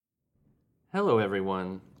Hello,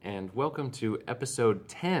 everyone, and welcome to episode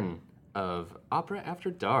 10 of Opera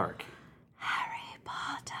After Dark. Harry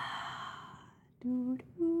Potter. You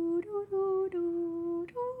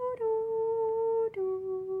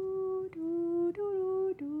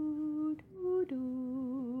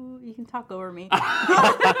can talk over me.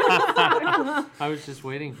 I was just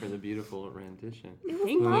waiting for the beautiful rendition. It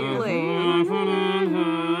was lovely.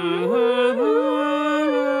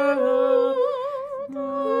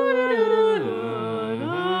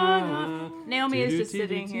 Naomi is just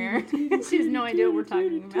sitting here. She has no idea what we're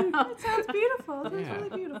talking about. It sounds beautiful. That's really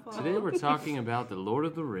beautiful. Today we're talking about the Lord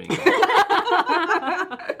of the Rings.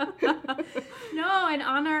 No, in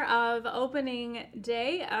honor of opening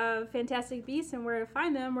day of Fantastic Beasts and Where to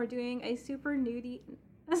Find Them, we're doing a super nudie.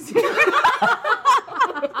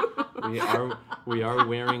 We are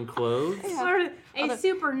wearing clothes. A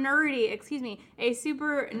super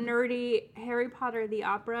nerdy Harry Potter the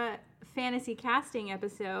Opera fantasy casting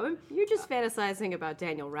episode. You're just fantasizing about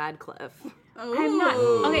Daniel Radcliffe. Oh. I'm not.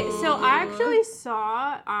 Okay, so I actually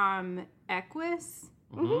saw Equus.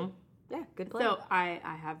 Mm-hmm. Yeah, good play. So I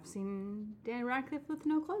have seen Daniel Radcliffe with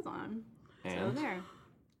no clothes on. And? So there.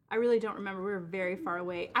 I really don't remember. We were very far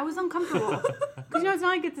away. I was uncomfortable. Because, it's not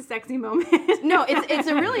like it's a sexy moment. No, it's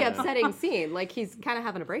a really upsetting scene. Like, he's kind of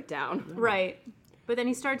having a breakdown. Right. But then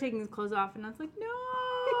he started taking his clothes off, and I was like,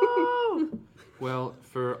 no! Well,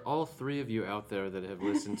 for all three of you out there that have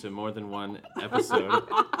listened to more than one episode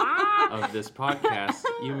of this podcast,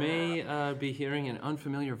 you may be hearing an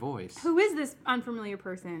unfamiliar voice. Who is this unfamiliar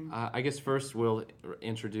person? I guess first we'll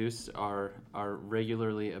introduce our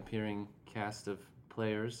regularly appearing cast of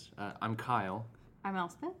players. I'm Kyle. I'm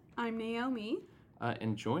Elspeth. I'm Naomi.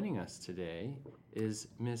 And joining us today is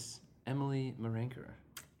Miss Emily Miranker.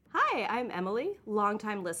 Hi, I'm Emily,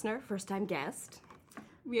 longtime listener, first-time guest.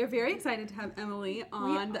 We are very excited to have Emily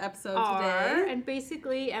on the episode Are, today. and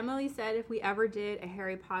basically, Emily said if we ever did a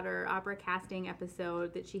Harry Potter opera casting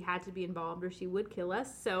episode that she had to be involved or she would kill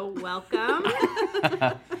us. So welcome.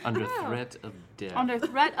 Under threat of death. Under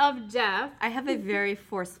threat of death. I have a very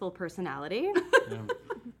forceful personality. Yeah.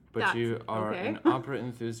 But That's you are okay. an opera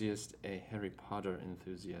enthusiast, a Harry Potter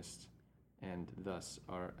enthusiast, and thus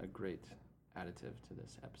are a great additive to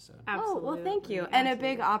this episode. Absolutely. Oh, well, thank you. And a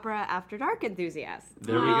big Opera After Dark enthusiast.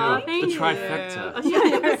 There we Aw, go. thank The you. trifecta.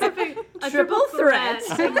 Yeah, a Triple threat.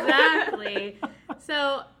 Exactly.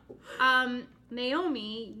 So,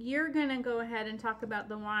 Naomi, you're going to go ahead and talk about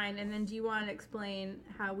the wine, and then do you want to explain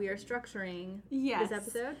how we are structuring Yes. this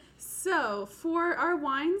episode? So, for our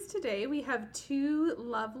wines today, we have two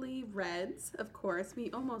lovely reds, of course.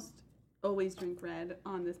 We almost always drink red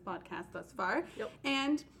on this podcast thus far. Yep.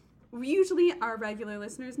 And usually our regular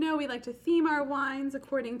listeners know we like to theme our wines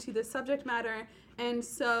according to the subject matter. And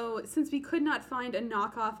so, since we could not find a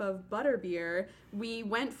knockoff of butterbeer, we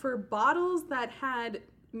went for bottles that had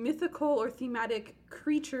mythical or thematic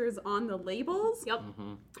creatures on the labels. Yep.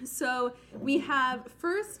 So we have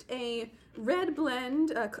first a red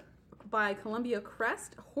blend by Columbia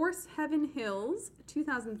Crest, Horse Heaven Hills,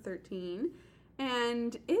 2013.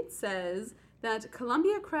 And it says that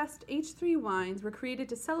Columbia Crest H3 wines were created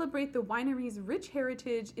to celebrate the winery's rich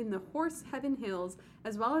heritage in the Horse Heaven Hills,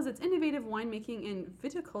 as well as its innovative winemaking and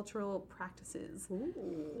viticultural practices.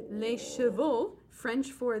 Les Chevaux,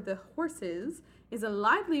 French for the horses, is a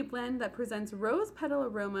lively blend that presents rose petal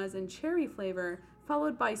aromas and cherry flavor,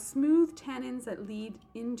 followed by smooth tannins that lead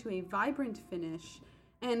into a vibrant finish.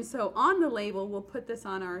 And so on the label, we'll put this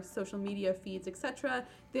on our social media feeds, etc.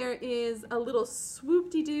 There is a little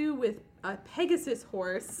swoop-de-doo with a Pegasus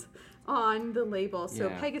horse on the label. So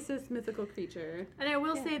Yeah. Pegasus, mythical creature. And I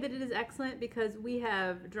will say that it is excellent because we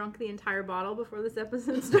have drunk the entire bottle before this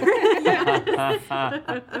episode started.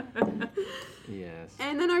 Yes.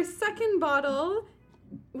 And then our second bottle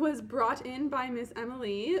was brought in by Miss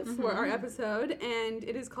Emily for our episode, and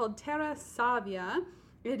it is called Terra Savia.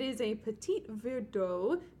 It is a Petit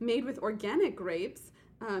Verdot made with organic grapes,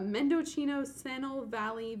 Mendocino Sennel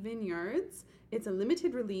Valley Vineyards. It's a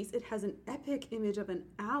limited release. It has an epic image of an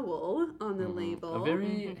owl on the label. A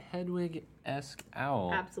very Hedwig-esque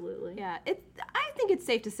owl. Absolutely. Yeah, I think it's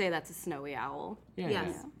safe to say that's a snowy owl. Yeah.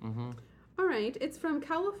 Yes. Yeah. Mm-hmm. All right, it's from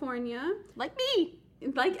California. Like me.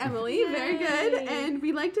 Like Emily, very good. And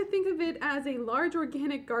we like to think of it as a large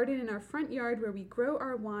organic garden in our front yard where we grow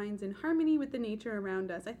our wines in harmony with the nature around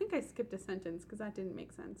us. I think I skipped a sentence because that didn't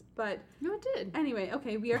make sense. But No, it did. anyway,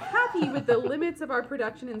 okay, we are happy with the limits of our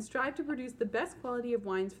production and strive to produce the best quality of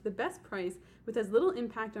wines for the best price with as little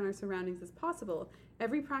impact on our surroundings as possible.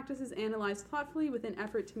 Every practice is analyzed thoughtfully with an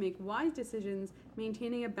effort to make wise decisions,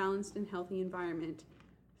 maintaining a balanced and healthy environment.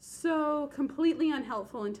 so completely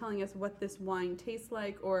unhelpful in telling us what this wine tastes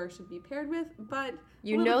like or should be paired with, but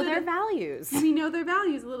You know their values. we know their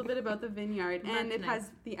values, a little bit about the vineyard, and That's it nice.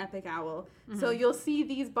 has the epic owl. So you'll see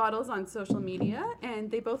these bottles on social media, and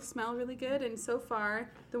they both smell really good, and so far,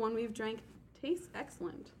 the one we've drank tastes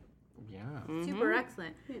excellent. Yeah. Super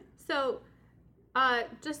excellent. Yeah. So,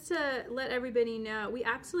 just to let everybody know, we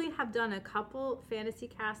actually have done a couple fantasy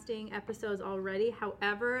casting episodes already.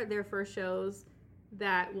 However, they're for shows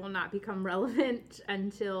that will not become relevant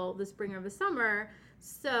until the spring or the summer.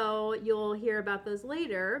 So you'll hear about those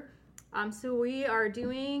later. So we are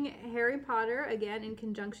doing Harry Potter again in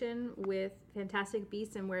conjunction with Fantastic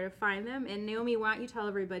Beasts and Where to Find Them. And Naomi, why don't you tell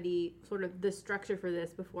everybody sort of the structure for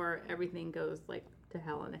this before everything goes like to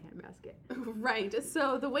hell in a handbasket? Right.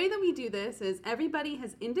 So the way that we do this is everybody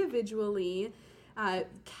has individually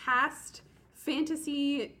cast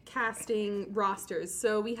fantasy casting rosters.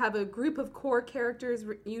 So we have a group of core characters.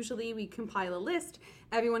 Usually we compile a list.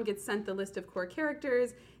 Everyone gets sent the list of core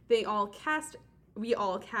characters. We all cast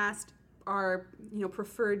our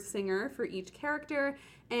preferred singer for each character,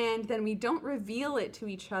 and then we don't reveal it to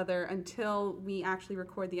each other until we actually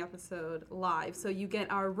record the episode live. So you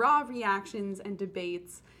get our raw reactions and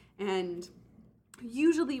debates, and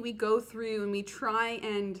usually we go through and we try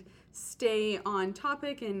and stay on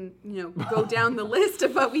topic and go down the list,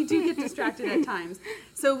 but we do get distracted at times.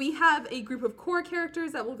 So we have a group of core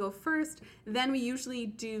characters that will go first, then we usually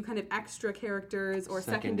do kind of extra characters or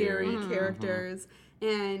secondary characters.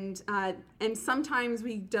 And sometimes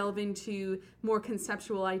we delve into more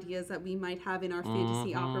conceptual ideas that we might have in our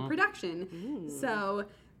fantasy opera production. So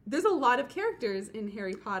there's a lot of characters in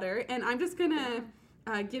Harry Potter, and I'm just gonna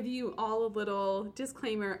give you all a little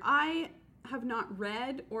disclaimer. I have not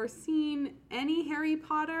read or seen any Harry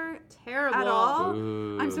Potter Terrible. at all.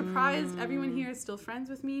 Ooh. I'm surprised everyone here is still friends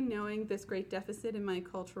with me, knowing this great deficit in my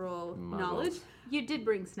cultural knowledge. You did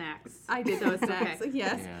bring snacks. I did those snacks,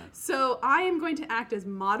 yes. Yeah. So I am going to act as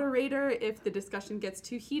moderator if the discussion gets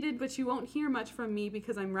too heated, but you won't hear much from me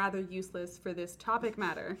because I'm rather useless for this topic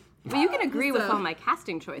matter. But you can agree with all my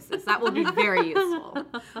casting choices. That will be very useful.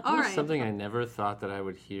 All right. Something I never thought that I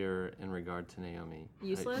would hear in regard to Naomi.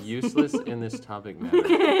 Useless? Useless in this topic matter.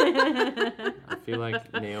 I feel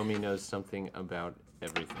like Naomi knows something about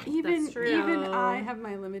everything. Even That's true. even I have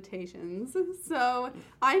my limitations. So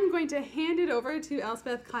I'm going to hand it over to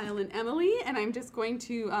Elspeth, Kyle, and Emily, and I'm just going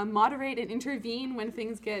to moderate and intervene when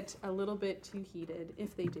things get a little bit too heated,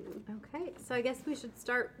 if they do. Okay, so I guess we should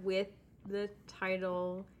start with the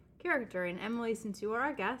title character. And Emily, since you are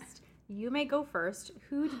our guest, you may go first.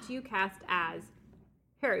 Who did you cast as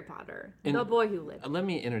Harry Potter, the boy who lived? Let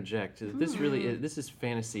me interject. This this is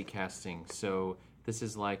fantasy casting. So this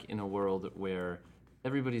is like in a world where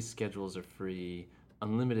everybody's schedules are free,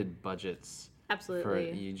 unlimited budgets. Absolutely.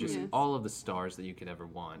 For you just Yes. all of the stars that you could ever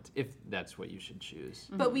want, if that's what you should choose.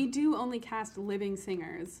 But we do only cast living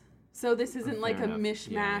singers. So this isn't like a enough.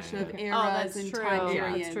 mishmash Yeah. of Oh, eras that's and true. time Yeah,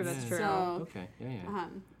 periods. that's true, that's true. So Okay, yeah.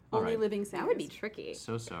 All only right. living singers. That would be tricky.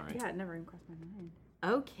 So sorry. Yeah, it never even crossed my mind.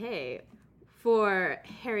 Okay. For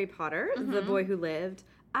Harry Potter, the boy who lived,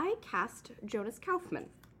 I cast Jonas Kaufman.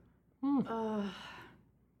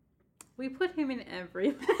 We put him in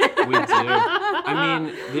everything. We do. I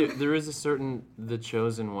mean, there is a certain The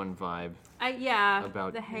Chosen One vibe. Yeah,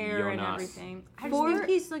 About the hair and Jonas. everything. I just For- think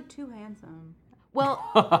he's like too handsome. Well,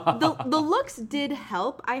 the looks did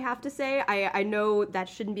help, I have to say. I know that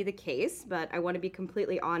shouldn't be the case, but I want to be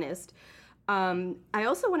completely honest. I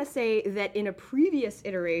also want to say that in a previous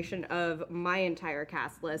iteration of my entire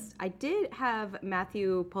cast list, I did have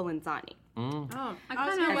Matthew Polenzani. Oh, I I was kind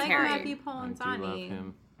of gonna like Harry. Matthew I do love Polenzani.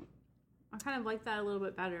 him. I kind of like that a little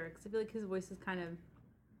bit better because I feel like his voice is kind of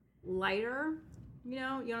lighter. You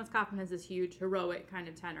know, Jonas Kaufman has this huge heroic kind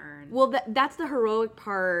of tenor. And Well, that's the heroic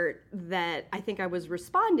part that I think I was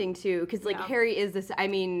responding to, because like Yeah. Harry is this. I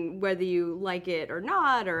mean, whether you like it or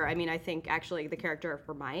not, or I mean, I think actually the character of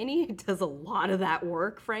Hermione does a lot of that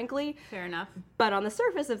work, frankly. fair enough. But on the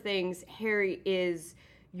surface of things, Harry is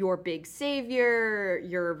your big savior.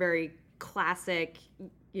 You're very classic.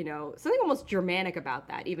 You know, something almost Germanic about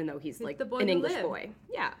that, even though he's like the boy an who English lived. boy.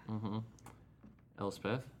 Yeah.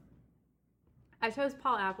 Elspeth, I chose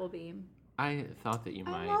Paul Appleby. I thought that you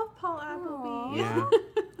might. I love Paul Appleby. Yeah.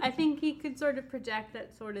 I think he could sort of project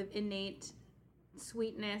that sort of innate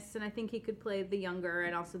sweetness, and I think he could play the younger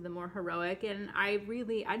and also the more heroic. And I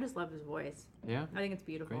just love his voice. Yeah. I think it's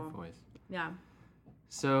beautiful. Great voice. Yeah.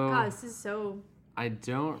 So God, this is so. I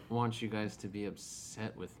don't want you guys to be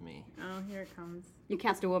upset with me. Oh, here it comes. You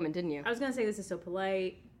cast a woman, didn't you? I was gonna say this is so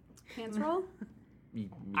polite. Pants roll?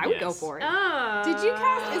 I would go Yes. for it. Oh. Did you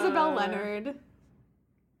cast Isabel Leonard?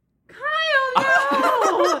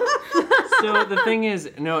 So the thing is,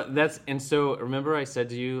 so remember I said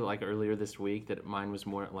to you like earlier this week that mine was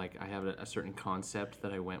more like I have a certain concept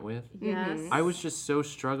that I went with. Yes. I was just so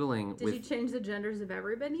struggling Did with. you change the genders of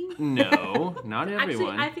everybody? No, not everyone.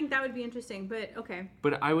 Actually, I think that would be interesting, but okay.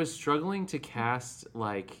 But I was struggling to cast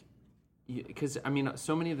like, because I mean,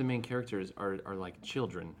 so many of the main characters are like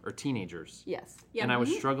children or teenagers. Yes. Yeah. And I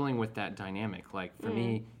was struggling with that dynamic. Like for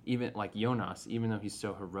me, even like Jonas, even though he's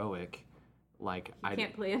so heroic, like I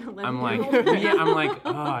Can't play an 11-year-old. I'm like, yeah, I'm like,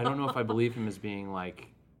 oh, I don't know if I believe him as being like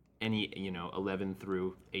any, 11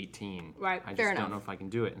 through 18. Right, I just fair don't enough. know if I can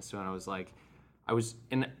do it. And so I was like,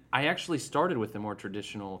 and I actually started with the more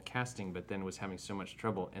traditional casting, but then was having so much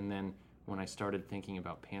trouble. And then when I started thinking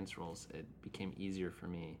about pants roles, it became easier for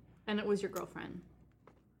me. And it was your girlfriend.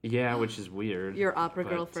 Yeah, which is weird. Your opera but,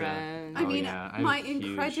 girlfriend. I mean, yeah, I'm my huge.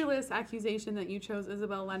 incredulous accusation that you chose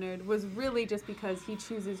Isabel Leonard was really just because he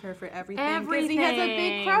chooses her for everything. Because he has a big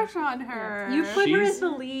Everything. crush on her. You put her She's- as the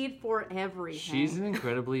lead for everything. She's an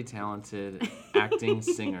incredibly talented acting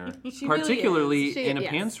singer, She really particularly is. in a Yes.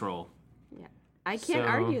 pants role. I can't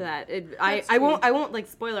So- argue that. I won't like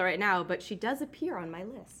spoil it right now, but she does appear on my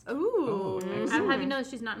list. Ooh. excellent. Have you noticed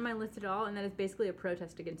she's not in my list at all, and that is basically a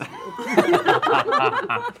protest against you.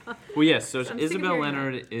 Well, yes. So sick of Isabel hearing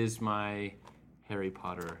Leonard is my Harry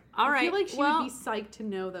Potter. All I right. feel like she well, would be psyched to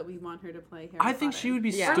know that we want her to play Harry I think Potter. she would be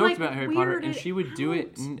Yeah. stoked Or, like, about Harry Potter, and weirded she would do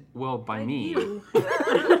it out by by me. you.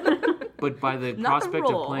 But by the Not the prospect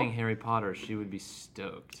of role. playing Harry Potter, she would be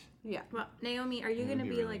stoked. Yeah. Well, Naomi, are you It going would to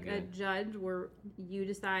be be really like a good. judge where you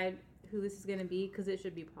decide who this is going to be? Because it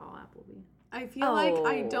should be Paul Appleby. I feel like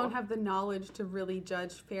I Oh. don't have the knowledge to really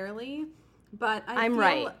judge fairly, but I'm feel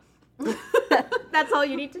right. That's all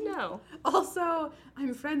you need to know. Also,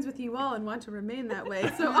 I'm friends with you all and want to remain that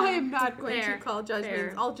way, so I am not going Fair, to call judgments.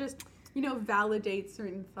 fair. I'll just, validate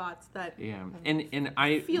certain thoughts that. Yeah, and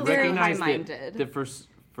I Feel very recognize high-minded. that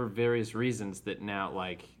for various reasons that now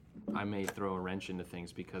like I may throw a wrench into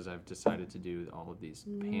things because I've decided to do all of these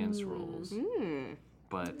pants roles.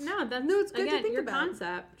 But No, that's No, it's good to again think your about.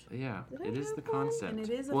 concept. yeah, I it is have the one? concept. And it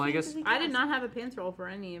is a well, I guess fantasy I did cast. not have a pants roll for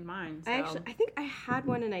any of mine. So. I think I had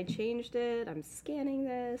one and I changed it. I'm scanning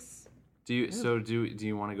this. do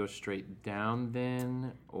you want to go straight down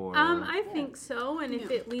then, or I think so, and if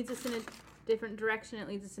Yeah. it leads us in a different direction, it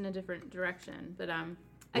leads us in a different direction. But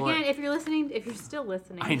Well, again, if you're still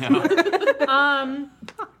listening, I know.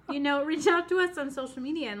 reach out to us on social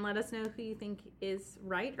media and let us know who you think is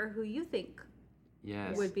right or who you think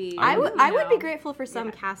Yes, would be. I would be know. grateful for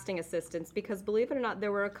some casting assistance because believe it or not,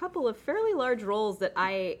 there were a couple of fairly large roles that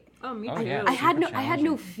Oh, me Oh, too. yeah. I had Super no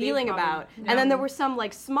challenging. feeling problem. about. Yeah. And then there were some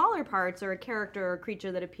like smaller parts or a character or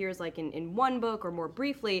creature that appears like in one book or more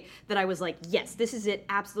briefly that I was like, yes, this is it.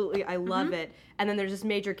 Absolutely. I love it. And then there's this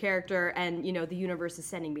major character and the universe is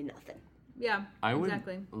sending me nothing. Yeah, I would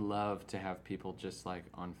exactly. love to have people just like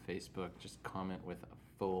on Facebook just comment with a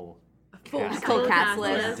full full cast cast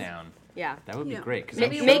list list. down. Yeah. That would be Yeah. great because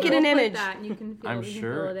Maybe Make it an we'll put image. that and you can fill, I'm you can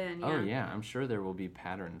sure. fill it in. Yeah. Oh yeah, I'm sure there will be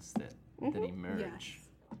patterns that emerge.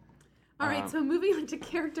 Yes. All right, so moving on to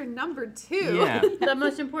character number 2. Yeah, The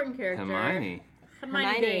most important character. Hermione. Hermione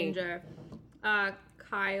Hermione. Granger.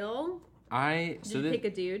 Kyle. Did So you this, pick a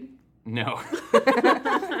dude? no.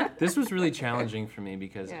 This was really challenging for me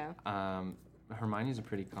because Yeah. Hermione's a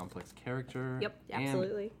pretty complex character. Yep, and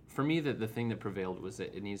absolutely. For me, the thing that prevailed was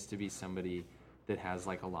that it needs to be somebody that has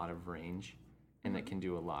like a lot of range and that can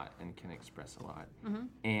do a lot and can express a lot.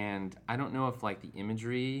 And I don't know if like the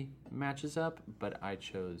imagery matches up, but I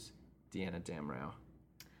chose Deanna Damrau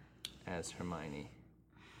as Hermione.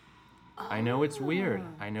 I know it's weird.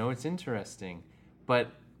 I know it's interesting,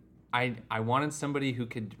 but I wanted somebody who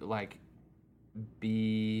could like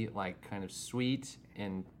be like kind of sweet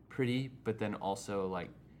and pretty, but then also like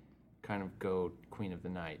kind of go Queen of the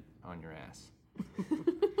Night on your ass.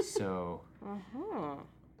 So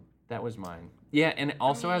that was mine. Yeah, and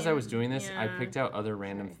also as I was doing this, I yeah. picked out other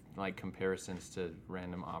random like comparisons to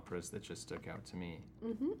random operas that just stuck out to me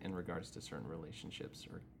in regards to certain relationships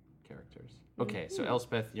or characters. Okay, so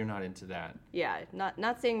Elspeth, you're not into that. Yeah,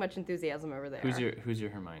 not seeing much enthusiasm over there. Who's your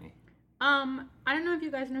Hermione? I don't know if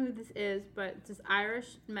you guys know who this is, but it's this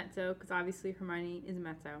Irish mezzo, because obviously Hermione is a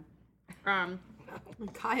mezzo.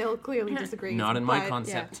 Kyle clearly disagrees. Not in my but,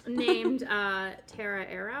 concept. Named Tara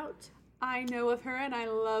Erout. I know of her and I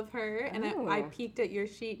love her, and I Oh. peeked at your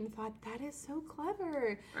sheet and thought that is so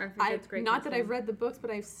clever. I think that's great Not that casting. I've read the books,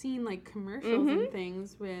 but I've seen like commercials and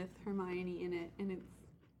things with Hermione in it, and it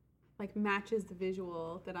like matches the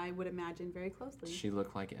visual that I would imagine very closely. She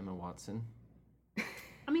looked like Emma Watson.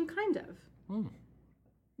 I mean, kind of.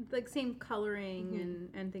 like same coloring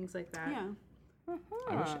and things like that. Yeah.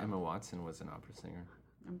 I wish Emma Watson was an opera singer.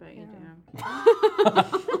 I bet you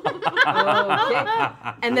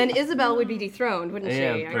Okay. And then Isabel would be dethroned, wouldn't she?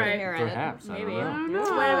 Yeah, I can hear it. perhaps. I Maybe. don't know. What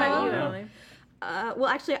about you, Emily? Well,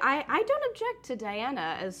 actually, I don't object to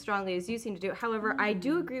Diana as strongly as you seem to do. However, I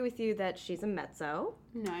do agree with you that she's a mezzo.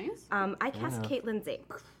 Nice. I cast Kate Lindsay.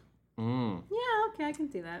 Mm. Yeah, okay, I can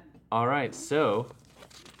see that. All right, so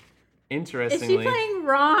Is interestingly, she playing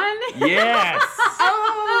Ron? yes.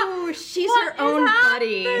 Oh, she's her own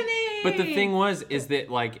buddy. But the thing is that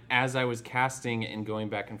like as I was casting and going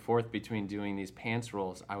back and forth between doing these pants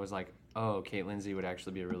roles, I was like, oh, Kate Lindsay would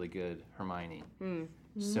actually be a really good Hermione.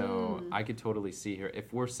 So I could totally see her.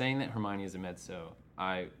 If we're saying that Hermione is a mezzo,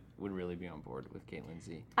 I would really be on board with Kate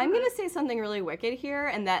Lindsay. I'm gonna say something really wicked here,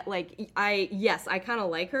 and that like I kind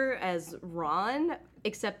of like her as Ron,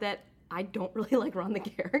 except that I don't really like Ron the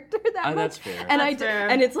character that much. That's fair. And That's fair.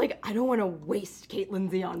 and it's like I don't want to waste Kate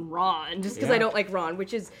Lindsay on Ron just because I Yeah. don't like Ron,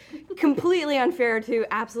 which is completely unfair to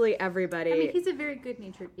absolutely everybody. I mean, he's a very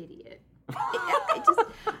good-natured idiot.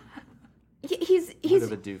 He's Bit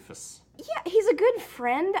of a doofus. yeah, he's a good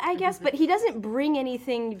friend, I guess, but he doesn't bring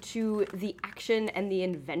anything to the action and the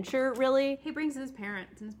adventure, really. He brings his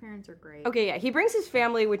parents, and his parents are great. Okay, yeah, he brings his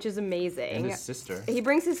family, which is amazing. And his sister. He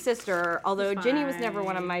brings his sister, although Ginny was never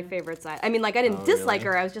one of my favorites. I mean, like, I didn't dislike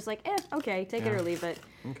really? her. I was just like, okay, take it or leave it.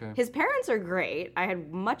 Okay. His parents are great. I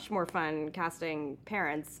had much more fun casting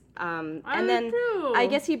parents. And then too. I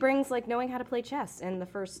guess he brings, like, knowing how to play chess in the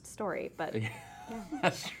first story, but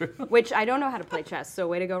That's true. which I don't know how to play chess, so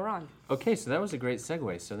way to go, Ron. Okay, so that was a great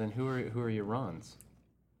segue. So then who are your Rons?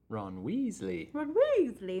 Ron Weasley. Ron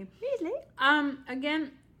Weasley. Weasley.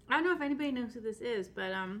 Again, I don't know if anybody knows who this is,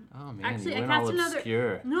 but Oh man, actually, you I went all cast another.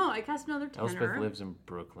 obscure. No, I cast another tenor. Elspeth lives in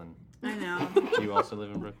Brooklyn. I know. Do you also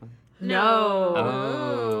live in Brooklyn? No.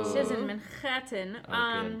 Oh. She lives in Manhattan. good.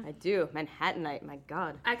 I do. Manhattanite, my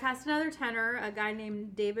God. I cast another tenor, a guy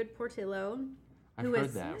named David Portillo, I've who heard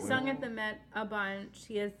has that. sung at the Met a bunch.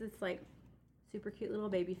 He has this like super cute little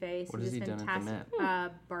baby face. What He's has he done at the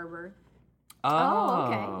fantastic barber. Oh,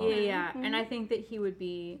 okay. Yeah, yeah. And I think that he would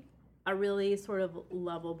be a really sort of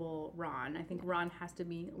lovable Ron. I think Ron has to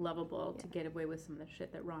be lovable to get away with some of the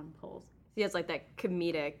shit that Ron pulls. He has, like, that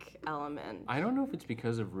comedic element. I don't know if it's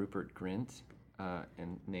because of Rupert Grint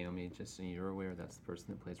and Naomi. Just so you're aware, that's the person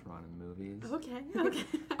that plays Ron in the movies. Okay.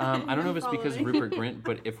 I don't know if it's because of Following. Rupert Grint,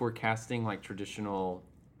 but if we're casting like traditional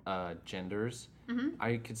genders,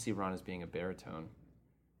 I could see Ron as being a baritone.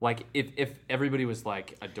 Like if everybody was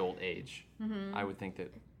like adult age, I would think that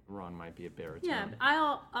Ron might be a baritone. Yeah,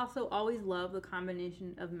 I also always love the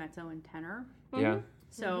combination of mezzo and tenor. Yeah,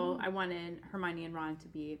 So I wanted Hermione and Ron to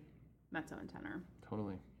be mezzo and tenor.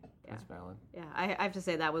 totally. That's valid. Yeah, I have to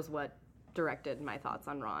say that was what directed my thoughts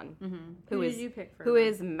on Ron. Who did you pick for Who Ron?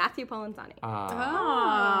 is Matthew Polenzani. Aww.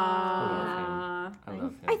 I love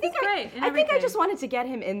him. I think great in I think I everything. just wanted to get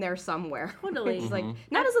him in there somewhere. Totally. Just like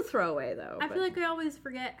not as a throwaway though. I but- feel like I always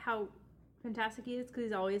forget how fantastic he is because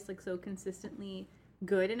he's always like so consistently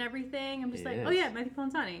good in everything. I'm just He like, is. oh yeah, Matthew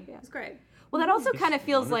Polenzani. It's great. well, that also kind of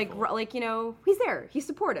feels wonderful. like he's there, he's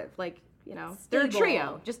supportive, like they're a Stable.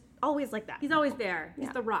 trio, just always like that. He's always there. He's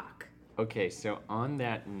the rock. Okay, so on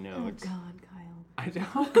that note, God, Kyle. I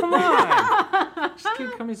don't. Come on. Just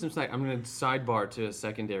keep coming some slack. I'm going to sidebar to a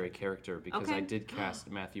secondary character because I Okay. did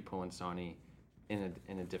cast Matthew Polenzani in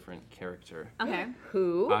a different character. Okay.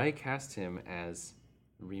 Who? I cast him as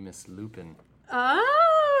Remus Lupin. Oh.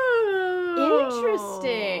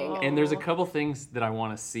 Interesting. And there's a couple things that I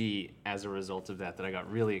want to see as a result of that I got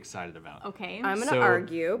really excited about. Okay. I'm gonna So,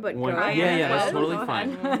 argue, but One- go yeah, ahead. yeah, that's Go totally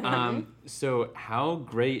ahead. fine. So how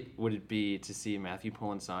great would it be to see Matthew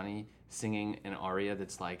Polenzani singing an aria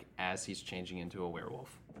that's like as he's changing into a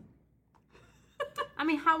werewolf? I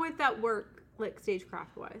mean, how would that work, like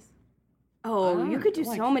stagecraft wise? Oh, you could do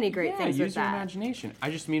Like, so many great yeah, things use with your that. imagination. I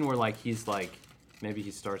just mean where like he's like maybe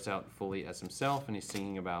he starts out fully as himself and he's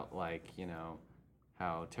singing about like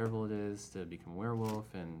how terrible it is to become a werewolf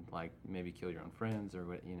and like maybe kill your own friends or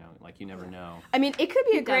what like you never know. I mean, it could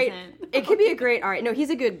be a great. doesn't. It could be a great. All right, no, he's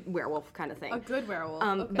a good werewolf kind of thing. A good werewolf.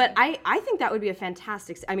 Okay. But I think that would be a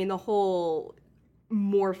fantastic. I mean, the whole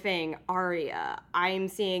morphing aria. I'm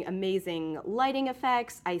seeing amazing lighting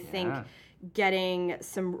effects. I think Yeah. getting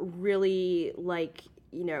some really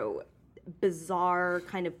bizarre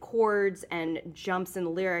kind of chords and jumps in the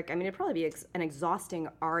lyric. I mean, it'd probably be an exhausting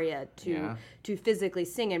aria to physically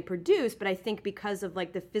sing and produce. But I think because of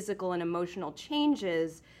like the physical and emotional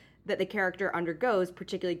changes that the character undergoes,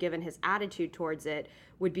 particularly given his attitude towards it,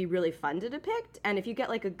 would be really fun to depict. And if you get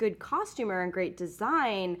like a good costumer and great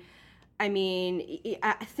design, I mean,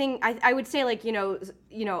 I would say like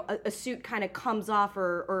a suit kind of comes off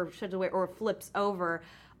or sheds away or flips over.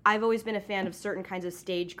 I've always been a fan of certain kinds of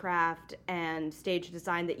stagecraft and stage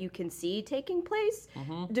design that you can see taking place,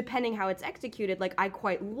 depending how it's executed. Like, I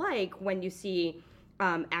quite like when you see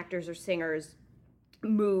actors or singers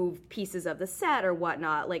move pieces of the set or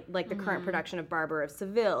whatnot, like the current production of Barber of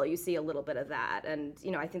Seville. You see a little bit of that, and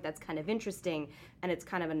I think that's kind of interesting, and it's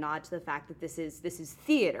kind of a nod to the fact that this is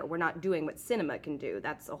theater. We're not doing what cinema can do.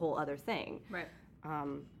 That's a whole other thing. Right.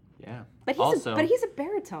 Yeah. But he's a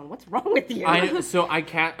baritone. What's wrong with you? Originally I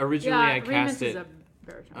cast it.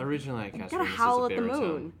 Originally I cast gotta Remus howl as a at the baritone.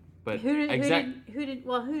 moon. But who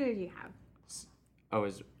did you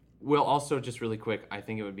have? Also just really quick, I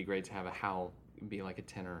think it would be great to have a howl be like a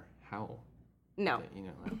tenor howl. No.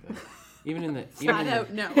 Like that. Even in the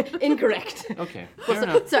no. Incorrect. Okay. Fair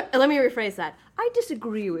enough. So let me rephrase that. I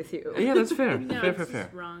disagree with you. Yeah, that's fair. No, fair. it's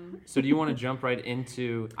just wrong. So do you want to jump right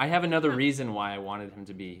into? I have another reason why I wanted him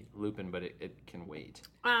to be Lupin, but it can wait.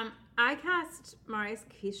 I cast Marius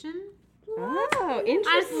Kishin Oh,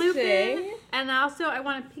 interesting. as Lupin, and also I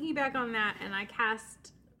want to piggyback on that, and I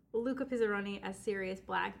cast Luca Pizzaroni as Sirius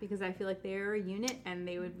Black because I feel like they're a unit and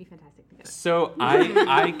they would be fantastic together. So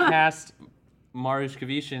I cast Marius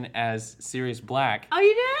Kavishin as Sirius Black. Oh,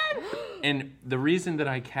 you did? And the reason that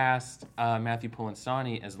I cast Matthew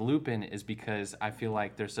Polenzani as Lupin is because I feel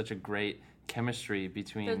like there's such a great chemistry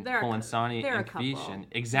between Polenzani and Kavishin.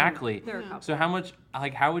 Exactly. They're a couple. So how much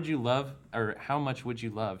would you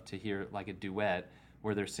love to hear like a duet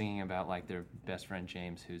where they're singing about like their best friend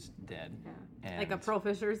James who's dead? And Like a Pearl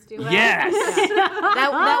Fisher's duet? Yes! That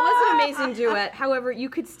was an amazing duet. However, you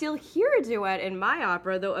could still hear a duet in my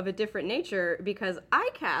opera, though of a different nature, because I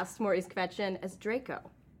cast Maurice Kvetchen as Draco.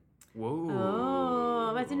 Whoa.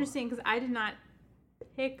 Oh, that's interesting because I did not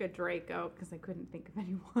pick a Draco because I couldn't think of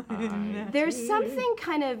anyone. There's something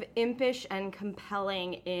kind of impish and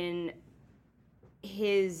compelling in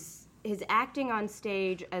his acting on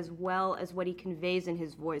stage as well as what he conveys in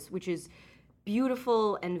his voice, which is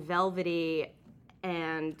beautiful and velvety,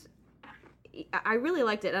 and I really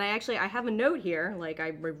liked it. And I have a note here, like I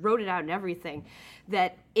wrote it out and everything,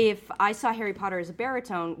 that if I saw Harry Potter as a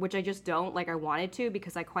baritone, which I just don't, like I wanted to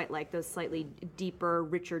because I quite like those slightly deeper,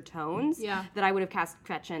 richer tones, that I would have cast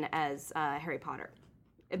Kretchen as Harry Potter.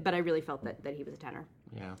 But I really felt that he was a tenor.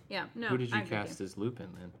 Yeah. Yeah. No. Who did you cast as Lupin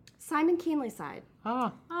then? Simon Keenlyside.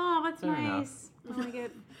 Oh, that's fair nice. I like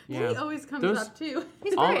it. yeah. He always comes up too.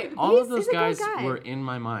 He's great. All of those He's a guys great guy. were in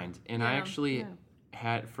my mind, and I actually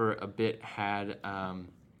had for a bit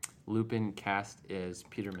Lupin cast as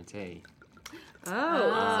Peter Mattei,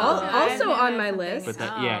 Also on my list. but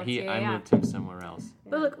I moved him somewhere else.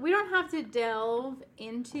 But look, we don't have to delve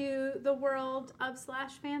into the world of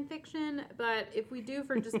 / fan fiction, but if we do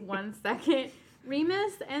for just 1 second,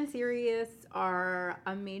 Remus and Sirius are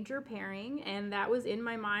a major pairing, and that was in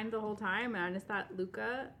my mind the whole time, and I just thought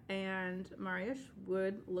Luca and Marius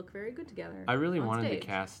would look very good together. I really on wanted stage. to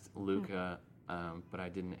cast Luca, but I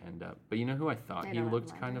didn't end up. But you know who I thought he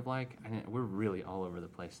looked kind of like? We're really all over the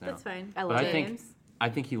place now. That's fine. I But James. I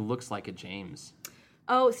think he looks like a James.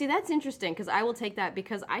 Oh, see, that's interesting, because I will take that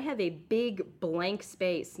because I have a big blank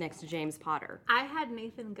space next to James Potter. I had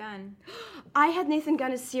Nathan Gunn. I had Nathan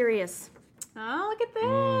Gunn as Sirius. Oh, look at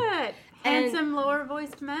that. And- Handsome,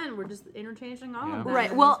 lower-voiced men. We're just interchanging all of them.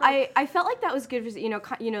 Right. Well, I felt like that was good for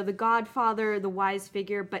the Godfather, the wise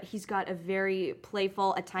figure, but he's got a very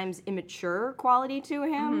playful, at times immature quality to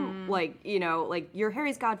him. Like you're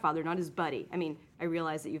Harry's godfather, not his buddy. I mean, I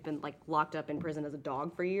realize that you've been like locked up in prison as a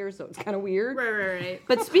dog for years, so it's kind of weird. Right.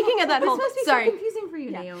 But speaking of that whole, It's supposed to be sorry, so confusing for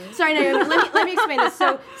you, Naomi. Sorry, Naomi, let me explain this.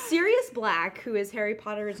 So, Sirius Black, who is Harry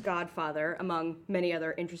Potter's godfather, among many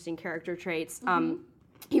other interesting character traits,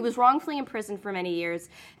 he was wrongfully imprisoned for many years,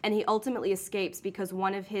 and he ultimately escapes because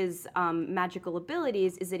one of his magical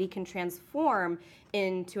abilities is that he can transform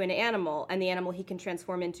into an animal, and the animal he can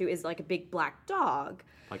transform into is like a big black dog.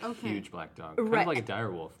 Like a huge black dog. Kind Right. of like a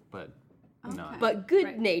direwolf, but not. But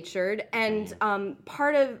good-natured, and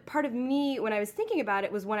part of me, when I was thinking about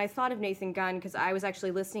it, was when I thought of Nathan Gunn, because I was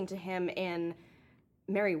actually listening to him in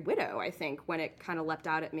Merry Widow, I think, when it kind of leapt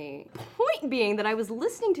out at me. Point being that I was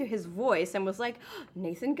listening to his voice and was like,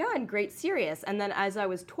 Nathan Gunn, great Sirius. And then as I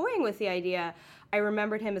was toying with the idea, I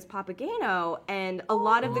remembered him as Papageno, and a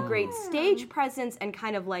lot of the great stage presence and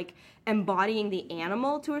kind of like embodying the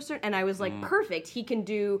animal to a certain, and I was like, perfect, he can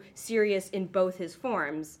do Sirius in both his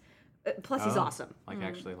forms. Plus, he's awesome. Like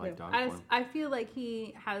actually like dog form. I feel like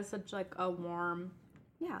he has such like a warm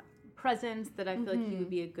Yeah. presence that I feel like he would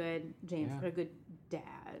be a good James, a good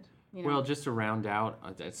dad. You know? Well, just to round out,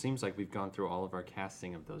 it seems like we've gone through all of our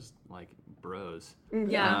casting of those like bros.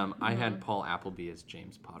 Yeah. I had Paul Appleby as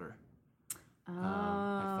James Potter. I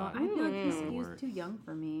thought I feel like that would he was work. too young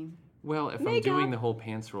for me. Well, if I'm Makeup. doing the whole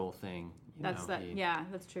pants roll thing, That's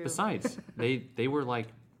that's true. Besides, they were like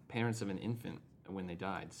parents of an infant when they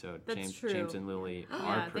died. So That's true. James and Lily are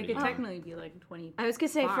Yeah, they pretty could young. technically be like 20. I was gonna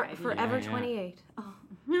say forever Yeah. 28. Oh.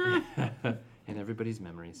 And everybody's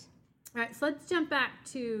memories. All right, so let's jump back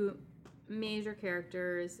to major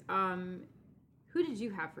characters. Who did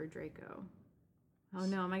you have for Draco? Oh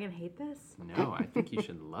no, am I gonna hate this? No, I think you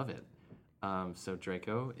should love it. So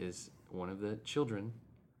Draco is one of the children.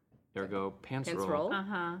 Ergo, pants roll.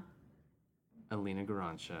 Uh-huh. Alina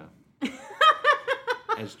Garantia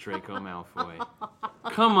as Draco Malfoy.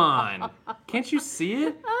 Come on. Can't you see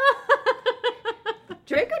it?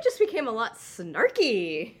 Draco just became a lot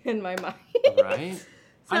snarky in my mind. Right?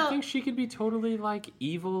 So- I think she could be totally like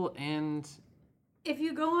evil and If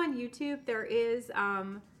you go on YouTube, there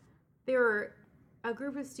are a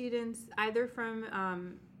group of students either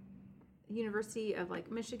from University of like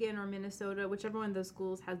Michigan or Minnesota, whichever one of those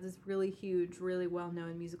schools has this really huge, really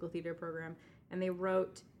well-known musical theater program, and they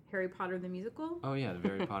wrote Harry Potter the musical. oh yeah, the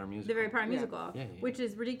Harry Potter musical. The Harry Potter musical, Yeah. which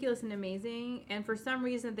is ridiculous and amazing. And for some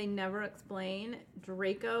reason, they never explain.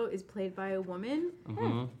 Draco is played by a woman,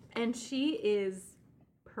 and she is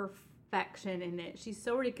perfection in it. She's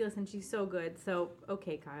so ridiculous and she's so good. So,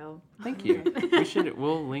 okay, Kyle. Thank you.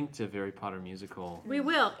 We'll link to Harry Potter musical. We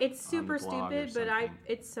will. It's On super the blog or stupid, but something.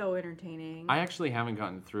 it's so entertaining. I actually haven't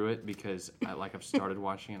gotten through it because I've started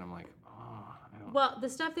watching it. I'm like, oh, I don't. Well, the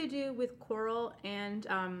stuff they do with Quirrell and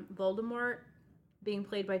Voldemort being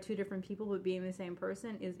played by two different people but being the same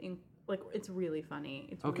person is it's really funny.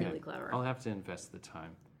 It's Okay, really clever. I'll have to invest the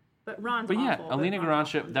time. But Ron's But yeah, awful. Alina Ron's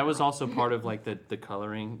Garantia, awful. that was also part of like the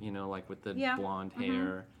coloring, like with the Yeah. blonde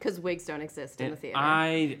hair. Because wigs don't exist in the theater.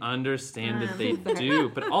 I understand that they do,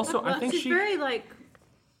 but also Well, I think she's she very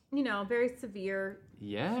very severe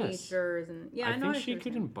yes, features and yeah. I know think what she you're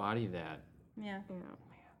could saying. embody that. Yeah.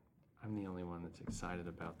 I'm the only one that's excited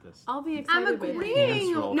about this. I'll be excited. Pants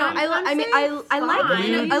agreeing. roll. No, I like You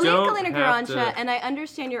Alina don't have Garantia, to- and I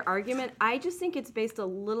understand your argument. I just think it's based a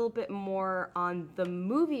little bit more on the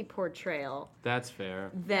movie portrayal That's fair.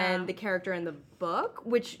 than the character in the book,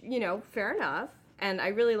 which, fair enough. And I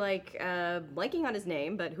really like blanking on his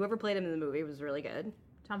name, but whoever played him in the movie was really good.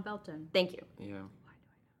 Tom Felton. Thank you. Yeah.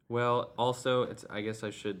 Well, also, it's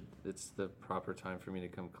the proper time for me to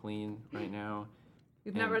come clean right now.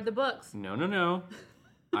 You've not And- read the books. No.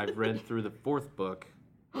 I've read through the 4th book,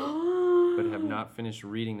 but have not finished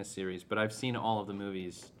reading the series. But I've seen all of the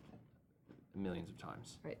movies millions of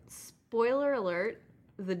times. Right. Spoiler alert,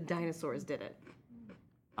 the dinosaurs did it.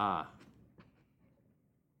 Ah.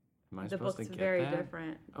 Am I The supposed book's to get very that?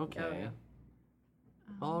 different. Okay. Oh, yeah.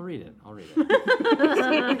 Well, I'll read it.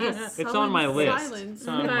 It's on my list. Silence. It's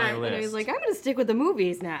on my Right. And list. I was like, I'm going to stick with the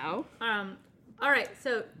movies now. All right,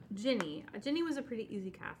 so Ginny. Ginny was a pretty easy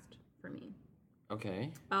cast for me.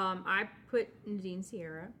 Okay. I put Nadine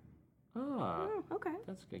Sierra. Ah, Okay.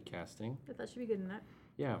 that's good casting. I thought she'd be good in that.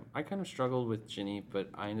 Yeah, I kind of struggled with Ginny, but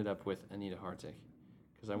I ended up with Anita Hartig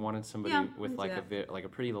because I wanted somebody Yeah, with I can see like a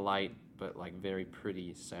pretty light but like very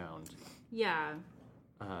pretty sound, Yeah.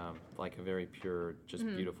 like a very pure, just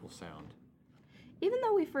beautiful sound. Even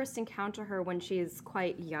though we first encounter her when she's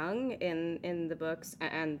quite young in the books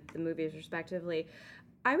and the movies respectively,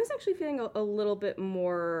 I was actually feeling a little bit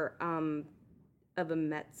more of a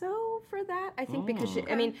mezzo for that. I think because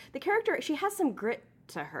the character, she has some grit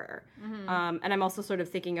to her. And I'm also sort of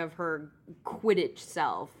thinking of her Quidditch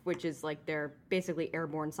self, which is like their basically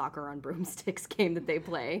airborne soccer on broomsticks game that they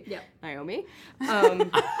play. Yep. Naomi.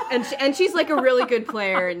 And she's like a really good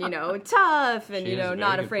player and, tough and, She is a very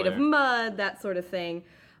not good afraid of player. mud, that sort of thing.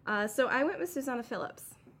 So I went with Susanna Phillips.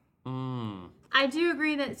 I do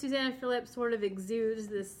agree that Susanna Phillips sort of exudes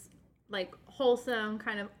this like wholesome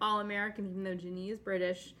kind of all-American, even though Ginny is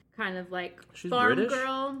British, kind of like She's farm British?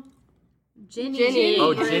 girl. Ginny.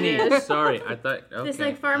 Oh, is Ginny. British. Sorry, I thought. Okay, This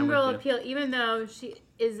like farm I'm girl with you. appeal, even though she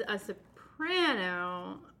is a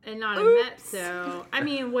soprano and not a Oops. mezzo. I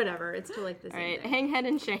mean, whatever. It's still like the All same right, thing. hang head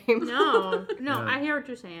in shame. No, Yeah. I hear what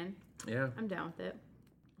you're saying. Yeah. I'm down with it.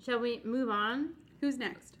 Shall we move on? Who's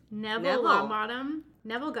next? Neville Longbottom.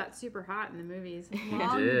 Neville got super hot in the movies. did.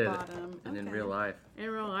 Longbottom. And in Okay. real life. In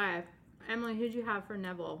real life. Emily, who'd you have for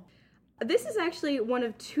Neville? This is actually one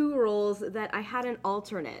of two roles that I had an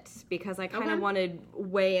alternate because I kind of wanted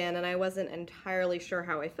weigh in and I wasn't entirely sure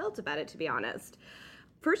how I felt about it, to be honest.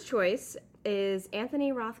 First choice is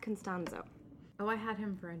Anthony Roth Constanzo. Oh, I had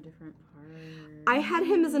him for a different part. I had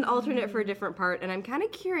him as an alternate for a different part, and I'm kind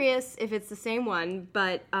of curious if it's the same one,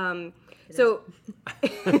 but, so,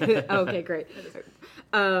 okay, great.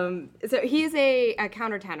 So he is a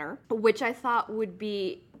countertenor, which I thought would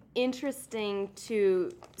be interesting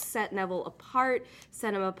to set Neville apart,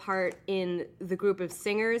 set him apart in the group of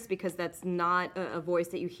singers, because that's not a voice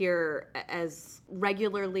that you hear as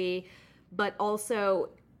regularly, but also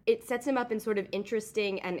it sets him up in sort of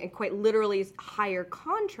interesting and quite literally higher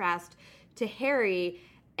contrast to Harry.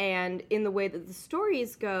 And in the way that the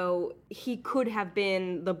stories go, he could have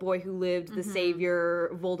been the boy who lived, the savior,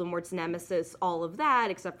 Voldemort's nemesis, all of that,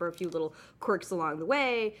 except for a few little quirks along the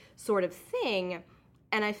way, sort of thing.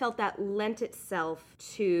 And I felt that lent itself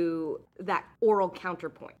to that oral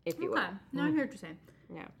counterpoint, if you will. Okay. No, I hear what you're saying.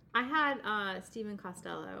 Yeah. I had Stephen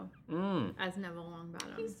Costello as Neville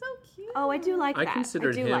Longbottom. He's so cute. Oh, I do like that. I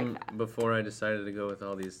considered do him like that. before I decided to go with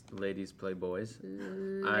all these ladies playboys.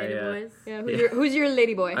 Lady boys. Yeah, who's your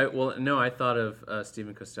lady boy? I thought of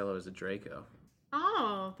Stephen Costello as a Draco.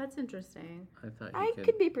 Oh, that's interesting. I thought I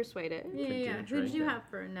could be persuaded. Yeah, do yeah. a Who did you Draco. have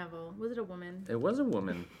for Neville? Was it a woman? It was a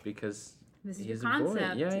woman because This is he's your a boy.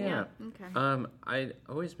 concept. Yeah. Okay. I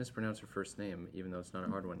always mispronounce her first name, even though it's not a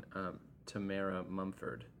hard one. Tamara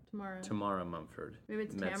Mumford. Tamara Mumford. Maybe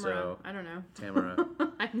it's Mezzo. Tamara. I don't know. Tamara.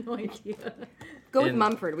 I have no idea. Go with And-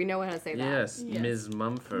 Mumford. We know how to say that. Yes, Ms.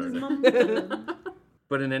 Mumford. Mumford.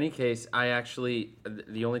 But in any case, I actually,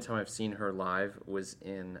 the only time I've seen her live was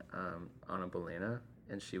in Anna Bolena,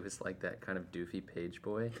 and she was like that kind of doofy page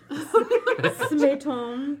boy.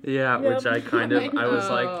 Smeton. Yeah, which I kind of, I was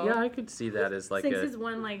like, know. yeah, I could see that as like Sings a, his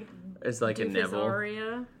one like as like a doofus Neville.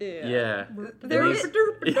 aria. Yeah. There is,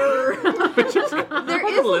 Which is there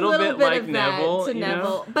is a little bit like of Neville, that to you know?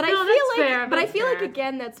 Neville, but No, I that's feel fair, like, but I that's feel like fair.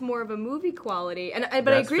 again that's more of a movie quality, but I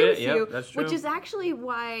That's agree fair, with yep, you, that's which true. is actually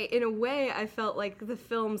why, in a way, I felt like the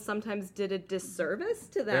film sometimes did a disservice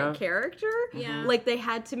to that Yeah. character. Yeah. Like they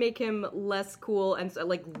had to make him less cool and so,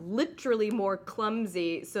 like literally more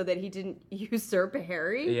clumsy so that he didn't usurp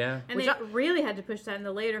Harry. Yeah. And Which they I- really had to push that in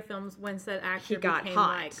the later films once that actor He got became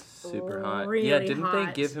hot. like Super hot. really Yeah, didn't hot.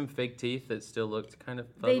 they give him fake teeth that still looked kind of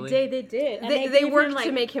They fugly? did. They did. And They gave worked him, like,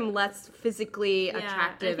 to make him less physically yeah,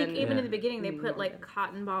 attractive I think even Yeah. in the beginning they put like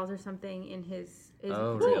cotton balls or something in his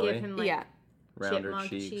Oh, to really? give him like yeah. Rounder chipmunk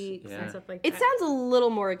cheeks. Yeah. and stuff like It that. sounds a little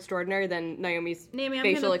more extraordinary than Naomi's Naomi, I'm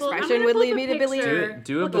facial gonna pull- I'm expression gonna would pull lead up me a to believe. picture.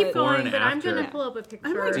 Do a We'll keep before going, and but I'm after. gonna pull up a I'm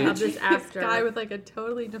picture like of this this after. guy with like a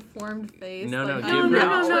totally deformed face. No, no, like, give no, her-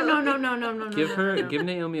 no. Give no, her, no. give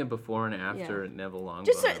Naomi a before and after Neville Longbottom.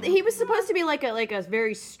 Just he was supposed to be like a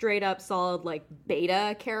very straight up solid like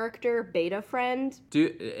beta character, beta friend.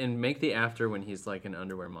 And make the after when he's like an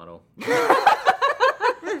underwear model.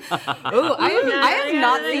 Oh, I have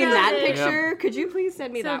not I seen got that it. picture. Could you please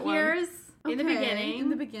send me So that one? here's in the okay, beginning. In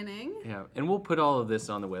the beginning. Yeah, and we'll put all of this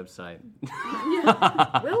on the website. This is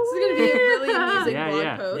gonna be a really amusing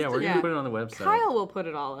blog post. Yeah, we're Yeah. gonna put it on the website. Kyle will put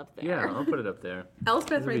it all up there. Yeah, I'll put it up there. Elspeth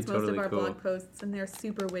This would be writes most of totally our cool. blog posts, and they're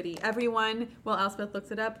super witty. Everyone, while Elspeth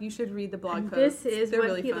looks it up, you should read the blog This posts. is they're what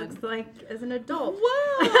really he fun. looks like as an adult.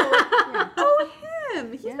 Whoa! Oh,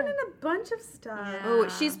 him! He's been in a bunch of stuff. Oh,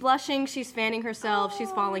 she's blushing. She's fanning herself. She's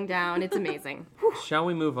falling down. It's amazing. Shall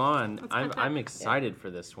we move on? I'm excited for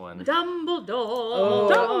this one. Dumbledore.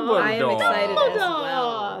 I am excited as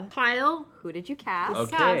well. Kyle. Who did you cast?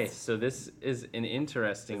 Okay, Cast. so this is an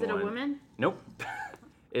interesting Is it a one. woman? Nope.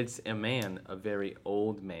 It's a man, a very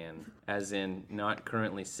old man, as in not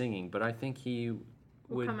currently singing, but I think he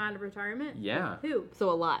would. Come out of retirement? Yeah, Who? So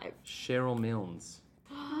alive. Cheryl Milnes,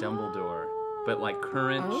 Dumbledore, but like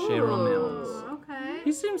current Cheryl Milnes. Okay.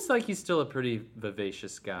 He seems like he's still a pretty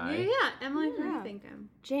vivacious guy. Yeah. Emily, who do you think him?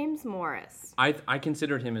 James Morris. I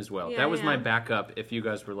considered him as well. Yeah, that was my yeah. backup. If you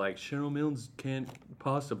guys were like Cheryl Milnes can't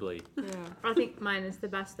possibly. I think mine is the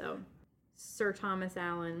best though. Sir Thomas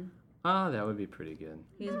Allen. Ah, that would be pretty good.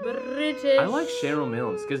 He's British. I like Cheryl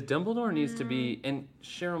Milnes because Dumbledore needs to be, and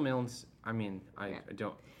Cheryl Milnes. I mean, I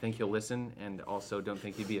don't think he'll listen, and also don't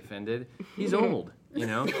think he'd be offended. He's old, you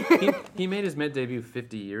know. He made his Met debut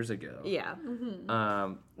 50 years ago. Yeah.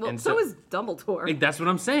 Well, Well, so is Dumbledore. that's what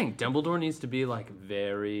I'm saying. Dumbledore needs to be like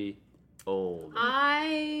very old.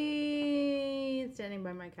 I standing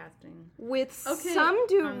by my casting. With Okay, some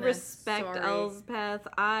due on this, respect, sorry. Elspeth,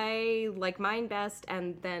 I like mine best,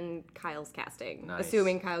 and then Kyle's casting. Nice.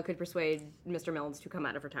 Assuming Kyle could persuade Mr. Milnes to come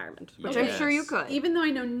out of retirement, which I'm Yes. sure you could. Even though I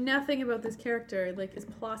know nothing about this character, like, is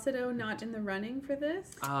Placido not in the running for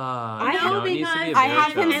this? Ah, I no, know it needs to be a because I very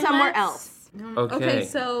have him child. somewhere let's- else. Okay,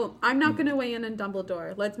 so I'm not going to weigh in on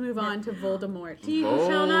Dumbledore. Let's move on to Voldemort. He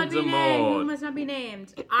shall not be named. He must not be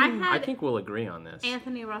named. I think we'll agree on this.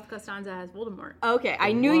 Anthony Roth Costanza as Voldemort. Okay,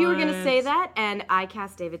 I knew you were going to say that, and I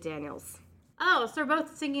cast David Daniels. Oh, so we're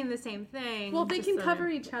both singing the same thing. Well, they can cover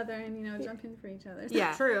each other and, jump in for each other.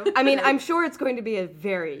 Yeah, true. I mean, I'm sure it's going to be a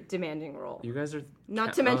very demanding role. You guys are...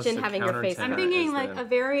 Not to mention having your face. I'm thinking like a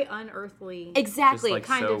very unearthly... Exactly. Like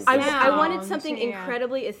kind so of I wanted something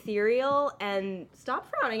incredibly ethereal, and stop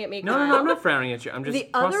frowning at me, Kyle. No, I'm not frowning at you. I'm just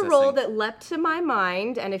The other role that leapt to my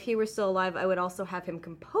mind, and if he were still alive, I would also have him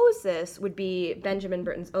compose this, would be Benjamin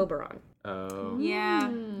Britten's Oberon. Oh. Yeah.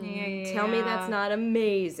 Tell me that's not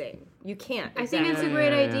amazing. You can't. I think it's a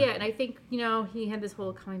great idea, and I think, he had this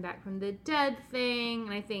whole coming back from the dead thing,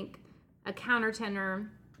 and I think a countertenor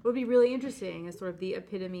would be really interesting as sort of the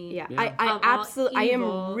epitome. Yeah. I absolutely, I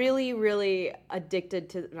am really, really I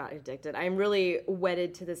am really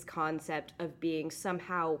wedded to this concept of being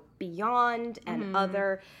somehow beyond and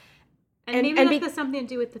other. And maybe that has something to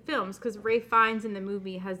do with the films, because Ralph Fiennes in the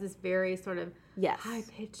movie has this very sort of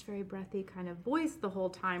high-pitched, very breathy kind of voice the whole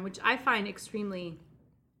time, which I find extremely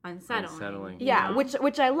unsettling. Yeah,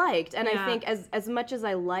 which I liked, and I think as much as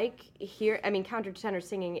I like countertenor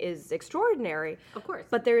singing is extraordinary, of course,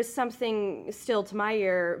 but there is something still to my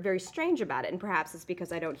ear very strange about it, and perhaps it's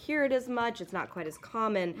because I don't hear it as much. It's not quite as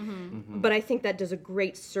common, but I think that does a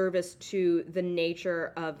great service to the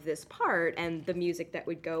nature of this part and the music that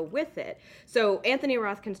would go with it. So Anthony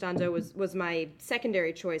Roth Costanzo was my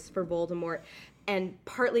secondary choice for Voldemort, and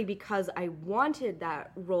partly because I wanted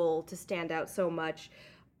that role to stand out so much.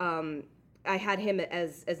 I had him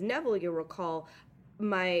as Neville, you'll recall.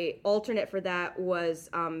 My alternate for that was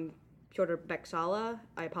Piotr Bexala.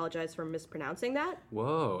 I apologize for mispronouncing that.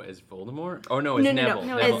 Whoa, as Voldemort? Oh, no, as Neville.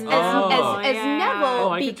 No, as Neville. Oh,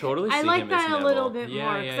 I could totally see him as Neville. I like that a little bit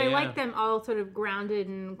more, because I like them all sort of grounded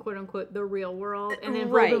in, quote-unquote, the real world, and then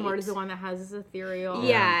Voldemort is the one that has this ethereal...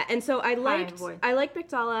 Yeah, and so I liked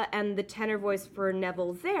Bexala and the tenor voice for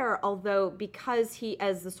Neville there, although because he,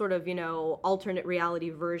 as the sort of, alternate reality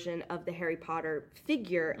version of the Harry Potter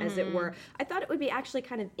figure, as it were, I thought it would be actually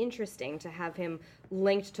kind of interesting to have him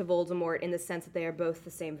linked to Voldemort in the sense that they are both the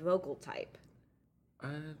same vocal type.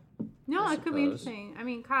 No, it could be interesting. I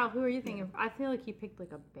mean, Kyle, who are you thinking? I feel like you picked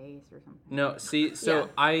like a bass or something. No, see, so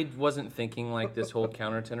I wasn't thinking like this whole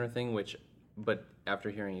countertenor thing, but after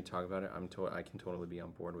hearing you talk about it, I can totally be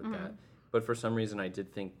on board with that. But for some reason, I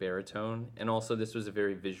did think baritone, and also this was a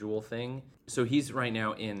very visual thing. So he's right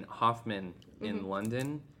now in Hoffman in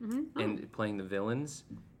London and playing the villains.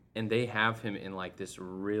 And they have him in like this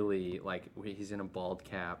really, like, he's in a bald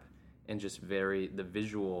cap and just the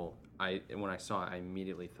visual, when I saw it, I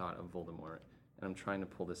immediately thought of Voldemort. And I'm trying to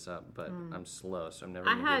pull this up, but I'm slow, so I'm never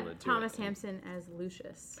going to be able to do it. I had Thomas Hampson as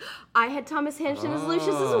Lucius. I had Thomas Hampson as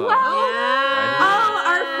Lucius as well. Yeah. Oh,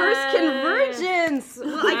 our first convergence.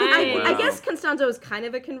 Well, I guess Costanzo is kind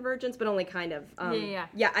of a convergence, but only kind of.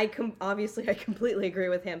 Yeah, I completely agree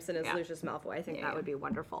with Hampson as Lucius Malfoy. I think that would be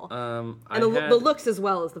wonderful. And the looks as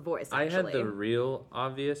well as the voice, actually. I had the real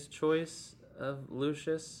obvious choice of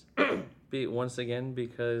Lucius, once again,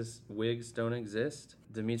 because wigs don't exist.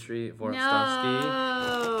 Dmitry Vorovstovsky.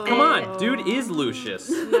 No. Come on, dude is Lucius.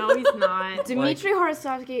 No, he's not. Dmitry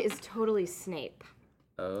Vorovstovsky is totally Snape.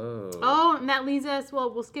 Oh, and that leads us,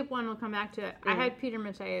 we'll skip one, we'll come back to it. I had Peter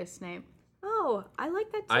Mattei as Snape. Oh, I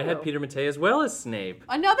like that too. I had Peter Mattei as well as Snape.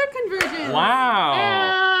 Another conversion.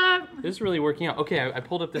 Wow. This is really working out. Okay, I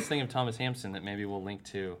pulled up this thing of Thomas Hampson that maybe we'll link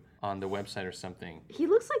to on the website or something. He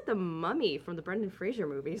looks like the mummy from the Brendan Fraser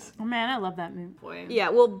movies. Oh man, I love that movie. Boy. Yeah,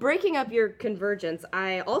 well, breaking up your convergence,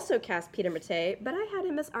 I also cast Peter Mattei, but I had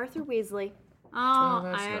him as Arthur Weasley. Oh,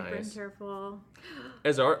 that's I had nice. Bryn Terfel.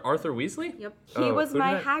 As Arthur Weasley? Yep. He was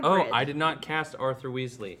my Hagrid. Oh, I did not cast Arthur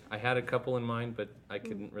Weasley. I had a couple in mind, but I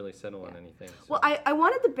couldn't really settle on anything. So. Well, I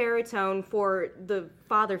wanted the baritone for the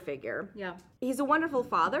father figure. Yeah. He's a wonderful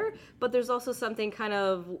father, but there's also something kind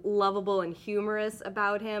of lovable and humorous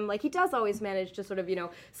about him. Like, he does always manage to sort of,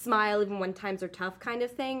 smile even when times are tough kind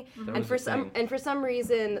of thing. And for some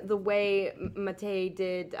reason, the way Mattei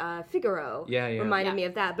did Figaro reminded me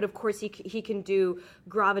of that. But of course, he can do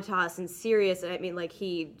gravitas and serious. I mean, like,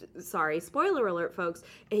 spoiler alert, folks,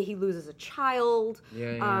 he loses a child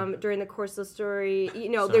during the course of the story.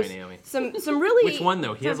 very, Sorry, there's Naomi. some really. Which one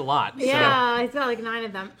though? He has a lot. Yeah, he's got like 9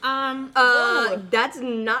 of them. That's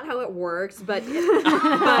not how it works, but you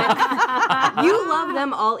love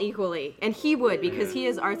them all equally, and he would because he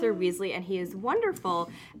is Arthur Weasley and he is wonderful.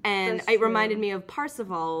 And That's it true. reminded me of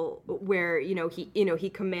Parzival, where he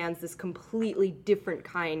commands this completely different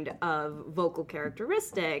kind of vocal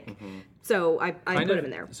characteristic. So I put him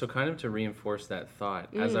in there. So kind of to reinforce that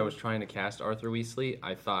thought, as I was trying to cast Arthur Weasley,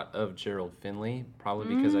 I thought of Gerald Finley,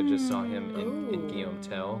 probably because I just saw him in Guillaume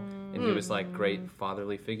Tell, and he was like great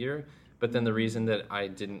fatherly figure. But then the reason that I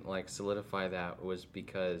didn't like solidify that was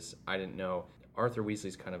because I didn't know Arthur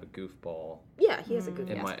Weasley's kind of a goofball, Yeah, he has a good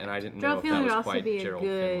and aspect. I didn't know Gerald if that Finley was would also quite be a Gerald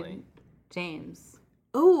good Finley. James.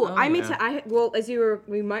 Oh, I mean, yeah. well, as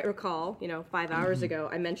we might recall, 5 hours ago,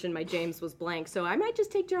 I mentioned my James was blank, so I might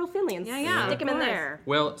just take Gerald Finley and stick him in there.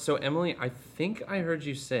 Well, so Emily, I think I heard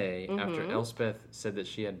you say after Elspeth said that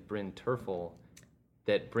she had Bryn Terfel,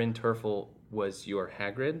 that Bryn Terfel was your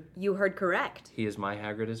Hagrid. You heard correct. He is my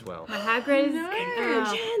Hagrid as well. My Hagrid is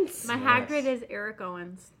Convergence. my Hagrid is Eric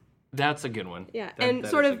Owens. That's a good one. Yeah, That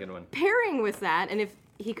sort is of a good one. pairing with that, and if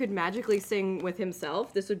he could magically sing with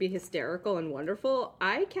himself, this would be hysterical and wonderful.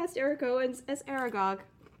 I cast Eric Owens as Aragog.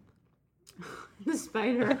 The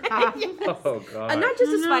spider. Oh god. Not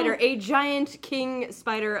just a spider, a giant king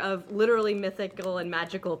spider of literally mythical and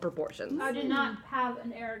magical proportions. I did not have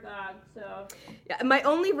an Aragog, so. Yeah, my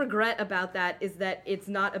only regret about that is that it's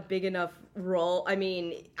not a big enough role. I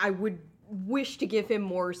mean, I would wish to give him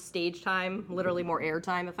more stage time, literally more air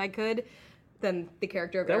time if I could, than the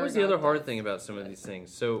character of That was the Aragog other hard does. thing about some of these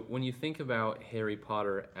things. So when you think about Harry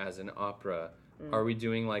Potter as an opera, are we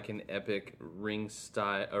doing like an epic ring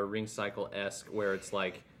cycle-esque where it's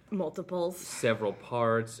like Multiples. several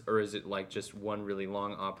parts, or is it like just one really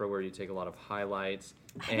long opera where you take a lot of highlights?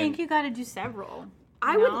 I think you got to do several.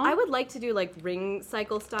 I No? would like to do like ring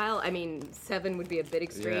cycle style. I mean, 7 would be a bit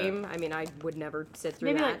extreme. I mean, I would never sit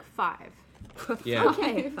through Maybe that. like 5. Yeah.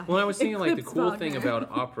 Okay, fine. Well, I was thinking like the Eclipse cool thing Wagner. about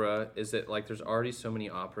opera is that like there's already so many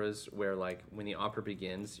operas where like when the opera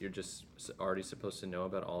begins, you're just already supposed to know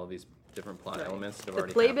about all of these different plot elements that have The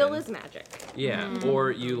already playbill happened. is magic. Yeah,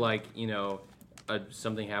 or you like,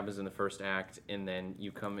 something happens in the first act, and then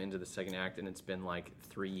you come into the second act, and it's been like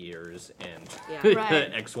 3 years, and Yeah.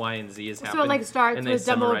 Right. X, Y, and Z has So happened. it like starts and they with Dumbledore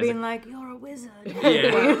summarize being it. like, "You're a wizard."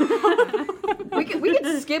 Yeah, we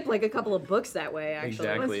could skip like a couple of books that way. Actually,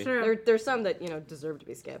 exactly. That's true. There's some that deserve to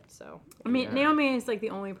be skipped. So I mean, Yeah. Naomi is like the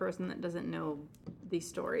only person that doesn't know these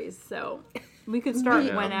stories, so we could start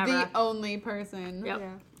The whenever. only person. Yep.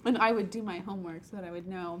 yeah. And I would do my homework so that I would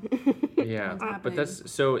know. Yeah, What's but happening.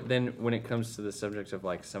 that's so. Then when it comes to the subject of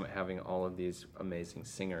like having all of these amazing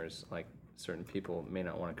singers, like certain people may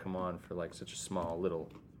not want to come on for like such a small little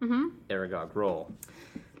Aragog role.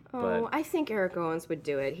 Oh, I think Eric Owens would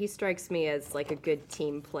do it. He strikes me as like a good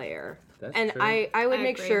team player. That's and true. I would I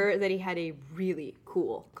make agree. sure that he had a really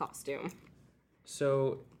cool costume.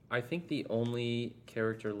 So I think the only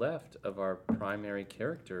character left of our primary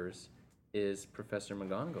characters is Professor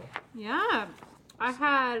McGonagall. Yeah, I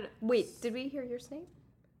had. Wait, did we hear your Snape?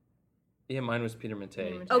 Yeah, mine was Peter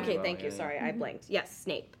Mattei. Mattei. Okay, Well, thank you. yeah, Sorry, I blanked. Yes,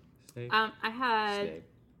 Snape. Snape. I had. Snape.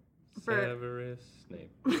 for- Severus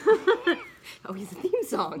Snape. Oh, he's a theme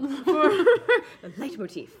song. For, A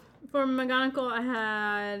leitmotif. for McGonagall, I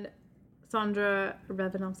had Sandra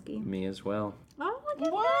Ravenovsky. Me as well. Oh, look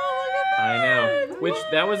at I know. Which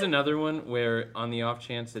that was another one where, on the off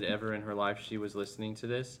chance that ever in her life she was listening to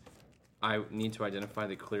this, I need to identify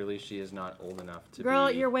that clearly she is not old enough to Girl,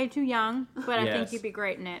 be. you're way too young, but I think Yes. you'd be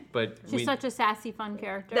great in it. But She's such a sassy, fun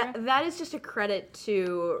character. That is just a credit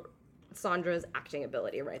to Sandra's acting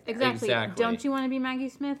ability right there. Exactly. Exactly. Don't you want to be Maggie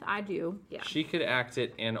Smith? I do. Yeah. She could act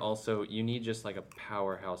it, and also you need just like a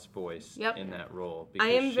powerhouse voice Yep. in that role. I because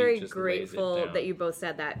am she very just lays it grateful down. that you both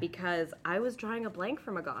said that because I was drawing a blank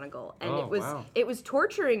for McGonagall and Oh, wow. it was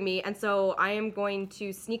torturing me, and so I am going to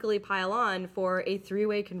sneakily pile on for a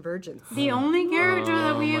 3-way convergence. The only character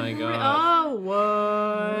that we my agree. gosh. Oh,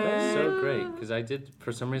 what? That's so great because I did.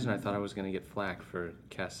 For some reason, I thought I was gonna get flack for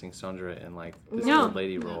casting Sandra in like this No. old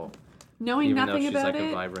lady role, Knowing even though nothing she's about like a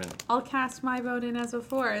it, vibrant. I'll cast my vote in as a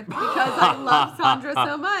 4th because I love Sandra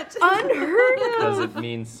so much. Unheard of. Because it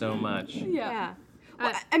means so much. Yeah.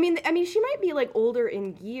 Well, I mean, she might be like older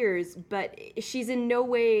in years, but she's in no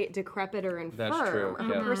way decrepit or infirm. That's true, Her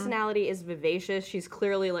yeah. personality is vivacious. She's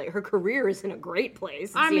clearly like her career is in a great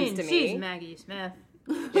place. It I seems mean, to she's me. Maggie Smith.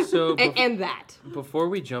 So And that. before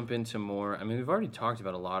we jump into more, I mean, we've already talked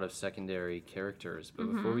about a lot of secondary characters,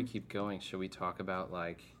 but before we keep going, should we talk about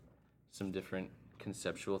like some different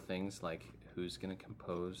conceptual things, like who's going to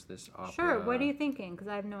compose this opera. Sure. What are you thinking? Because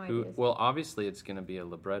I have no idea. Well, obviously it's going to be a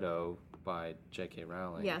libretto by J.K.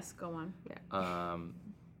 Rowling. Yes, go on. Yeah.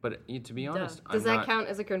 But to be honest, Does that count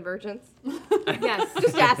as a convergence? Yes.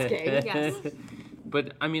 Just asking. Yes.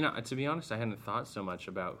 But I mean, to be honest, I hadn't thought so much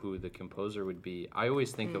about who the composer would be. I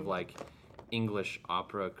always think of like English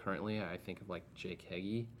opera currently. I think of like Jake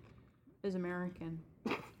Heggie. Is American.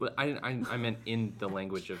 Well, I meant in the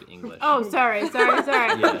language of English. Oh, sorry. Yes.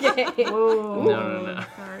 Whoa. No.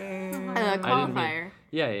 Sorry. Qualifier.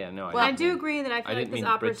 Yeah. No. Well, I do agree that I feel like didn't this mean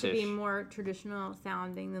opera should British. be more traditional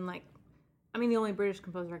sounding than like. I mean, the only British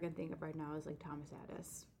composer I can think of right now is like Thomas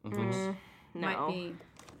Addis, which might be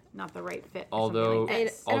not the right fit. For something Although, like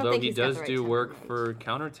this. I don't although think he he's got does the right do work temperament. for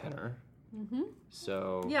countertenor.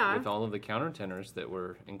 So Yeah. with all of the countertenors that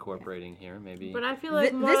we're incorporating here, maybe. But I feel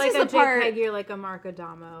like more this like is a the Jake part- Heggie or like a Mark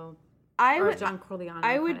Adamo I or a would, John Corleone.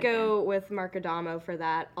 I would kind of go with Mark Adamo for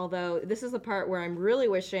that, although this is the part where I'm really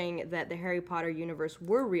wishing that the Harry Potter universe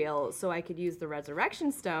were real so I could use the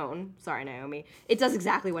Resurrection Stone. Sorry, Naomi. It does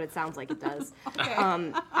exactly what it sounds like it does.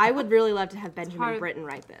 I would really love to have Benjamin part of Britten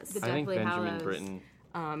write this. the I think Deathly Benjamin Hallows. Britten.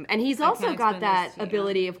 And he's I also can't got explain that this to you.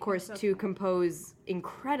 ability, of course, to compose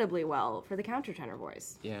incredibly well for the countertenor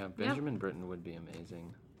voice. Yeah, Benjamin Britten would be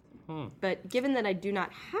amazing. But given that I do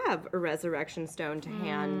not have a Resurrection Stone to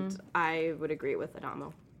hand, I would agree with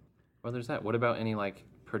Adamo. Well, there's that. What about any like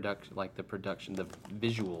the production, the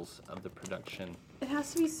visuals of the production? It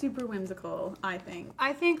has to be super whimsical, I think.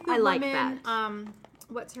 I think the I like woman, that.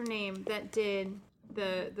 What's her name, that did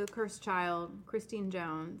the Cursed Child, Christine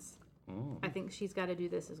Jones. I think she's got to do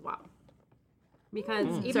this as well. Because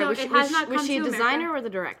even though was it has not come was she a to designer America, or the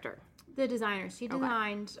director? the designer, she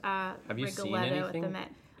designed Have you seen Rigoletto anything? at the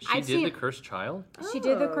Met. She I've did seen, The Cursed Child? She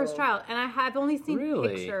did the Cursed Child, and I've only seen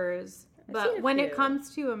Really? pictures. seen But a when it few.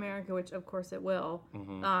 comes to America, which of course it will,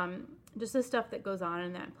 just the stuff that goes on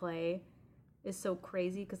in that play is so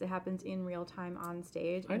crazy because it happens in real time on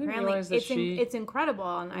stage. I didn't apparently realize that it's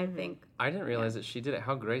incredible, and I think I didn't realize that she did it.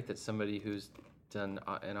 How great that somebody who's done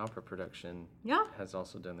an opera production has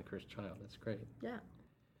also done The Cursed Child. That's great. Yeah.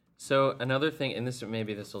 So another thing, and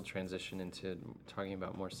maybe this will transition into talking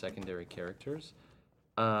about more secondary characters.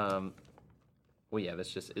 Well, yeah, this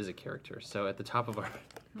just is a character. So at the top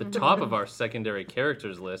of our secondary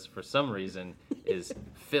characters list, for some reason, is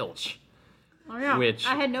Filch. Oh yeah, Which-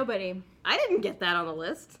 I had nobody. I didn't get that on the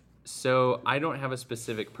list. So I don't have a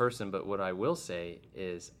specific person, but what I will say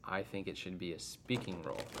is I think it should be a speaking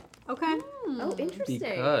role. Okay. Oh, interesting.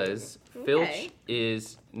 Because Filch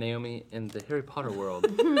is Naomi in the Harry Potter world.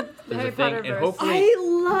 There's Harry a thing, Potterverse. and hopefully, I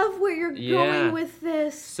love where you're Yeah. going with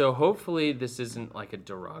this. so hopefully this isn't like a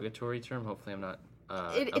derogatory term. Hopefully I'm not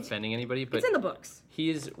It's- offending anybody. But It's in the books.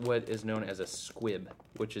 he is what is known as a squib,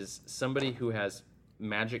 which is somebody who has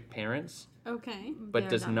magic parents Okay. but They're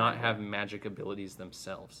does not not magic. have magic abilities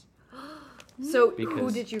themselves. So who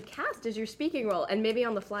Because- did you cast as your speaking role? And maybe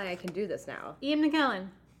on the fly I can do this now. Ian McKellen.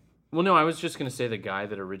 Well, no, I was just going to say the guy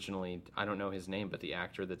that originally, I don't know his name, but the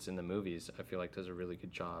actor that's in the movies, I feel like does a really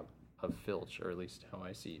good job of Filch, or at least how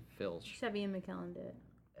I see Filch. Just have Ian McKellen do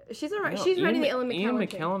it. She's No, she's writing the Ellen McKellen. Ian thing.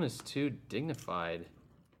 McKellen is too dignified.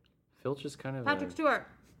 Filch is kind of Patrick Stewart.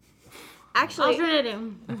 Actually,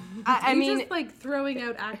 Alternative. I You're mean, just like throwing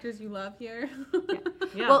out actors you love here.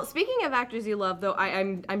 Yeah. well, speaking of actors you love, though,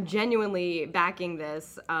 I'm genuinely backing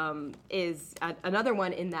this. Is another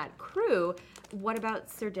one in that crew? What about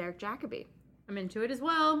Sir Derek Jacobi? I'm into it as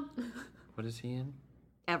well. What is he in?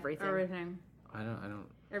 Everything. Everything. I don't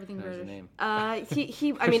Everything know his British. name.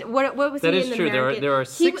 He. I mean, what was That he is in the true. American? There are He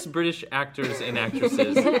 6 British actors and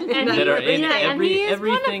actresses And that are in yeah, and he is one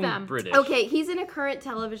of everything them. British. Okay, he's in a current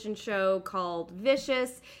television show called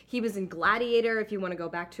Vicious. He was in Gladiator, if you want to go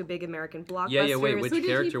back to a big American blockbuster. Yeah, wait, Who which did he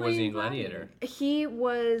character was play he in in Gladiator? He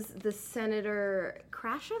was the Senator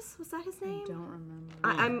Crassus, was that his name? Don't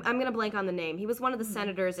remember. I'm gonna blank on the name. He was one of the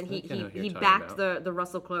senators, and think I know who he you're backed talking the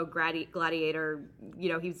Russell Crowe Gladiator. You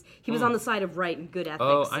know, he was on the side of right and good ethics.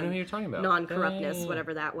 Oh, I know and who you're talking about. Non-corruptness, Yeah.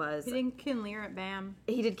 whatever that was. He did King Lear at BAM.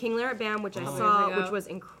 He did King Lear at BAM, which I Years saw, ago. which was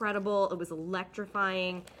incredible. It was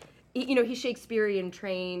electrifying. You know, he's Shakespearean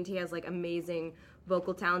trained. He has like amazing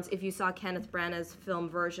vocal talents. If you saw Kenneth Branagh's film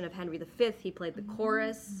version of Henry V, he played the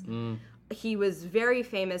chorus. He was very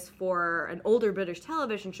famous for an older British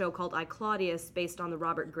television show called I, Claudius, based on the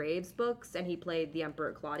Robert Graves books, and he played the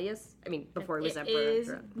Emperor Claudius. I mean, before he was It Emperor.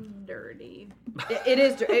 is dirty. It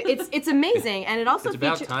is. It's amazing, and it also It's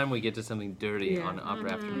about features. time we get to something dirty on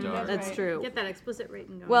Opera After Dark. That's true. Get that explicit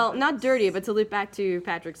rating going. Well, not dirty, but to loop back to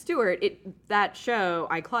Patrick Stewart, that show,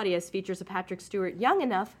 I, Claudius, features a Patrick Stewart young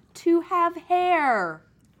enough to have hair.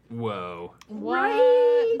 Whoa.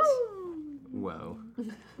 Right? Whoa.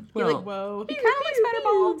 Whoa. He kind of looks better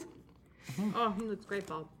bald. Oh, he looks great,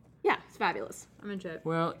 bald. Yeah, it's fabulous. I'm into it.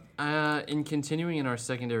 Well, in continuing in our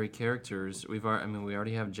secondary characters, we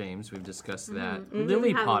already have James. We've discussed that. Lily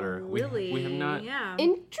We have Potter. Lily. We have not. Yeah.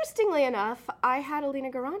 Interestingly enough, I had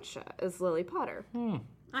Alina Garantia as Lily Potter.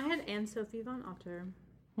 I had Anne-Sophie von Otter.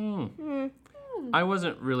 I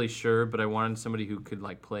wasn't really sure, but I wanted somebody who could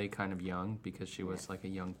like play kind of young because she was like a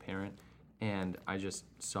young parent, and I just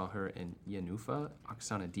saw her in Yanufa,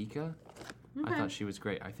 Oksana Dika. I thought she was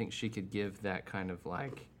great. I think she could give that kind of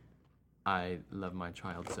like, I love my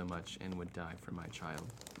child so much and would die for my child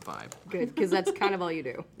vibe. Good, because that's kind of all you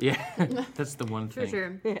do. Yeah, that's the one For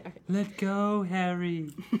thing. sure. Let go, Harry.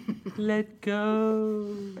 Let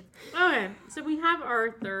go. Okay, so we have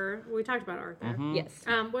Arthur. We talked about Arthur. Yes.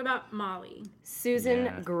 What about Molly? Susan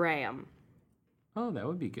Yeah. Graham. Oh, that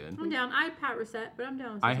would be good. I'm down. I had Pat Rosette, but I'm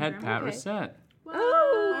down with I Susan had Graham. Pat Okay. Rosette.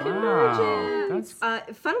 Oh, Wow. That's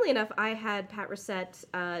funnily enough, I had Pat Rosette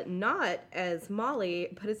not as Molly,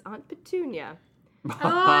 but as Aunt Petunia. Oh,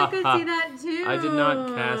 I could see that too. I did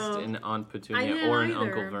not cast an Aunt I Petunia didn't or an either.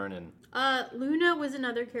 Uncle Vernon. Luna was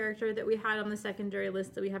another character that we had on the secondary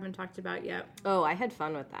list that we haven't talked about yet. Oh, I had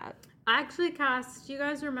fun with that. I actually cast, you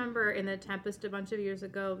guys remember in The Tempest a bunch of years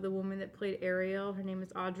ago, the woman that played Ariel, her name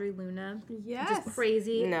is Audrey Luna. Yes. Just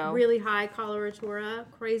crazy, No. really high coloratura,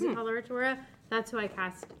 crazy coloratura. That's who I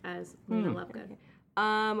cast as Luna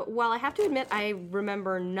Lovegood. While I have to admit, I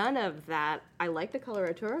remember none of that. I like the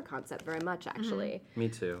coloratura concept very much, actually. Me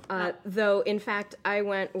too. Though, in fact, I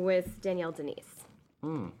went with Danielle Denise.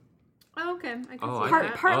 Oh, okay. I can Oh, see I-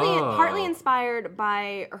 that. Partly inspired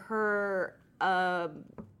by her.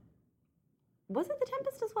 Was it The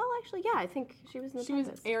Tempest as well? Actually, yeah, I think she was in The She was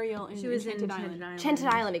Tempest. Ariel in She was in Enchanted Enchanted Island. Island. Enchanted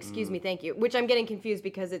Island, excuse me, thank you. Which I'm getting confused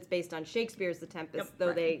because it's based on Shakespeare's The Tempest,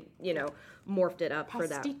 though they, morphed it up for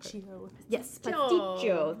that. Pasticcio. Yes, Pasticcio.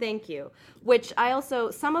 pasticcio, thank you. Which I also,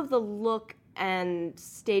 some of the look and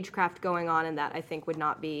stagecraft going on in that I think would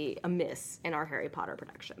not be amiss in our Harry Potter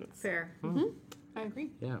productions. Fair. I agree.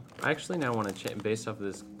 Yeah. I actually now want to change, based off of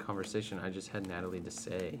this conversation, I just had Natalie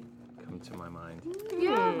Dessay come to my mind.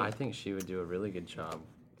 Yeah. I think she would do a really good job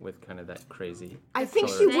with kind of that crazy. I think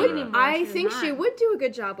coloratura. she would. Anymore, I she's think she not. would do a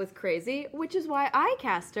good job with Crazy, which is why I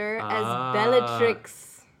cast her as Ah.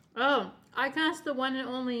 Bellatrix. Oh, I cast the one and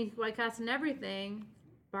only who I cast in everything,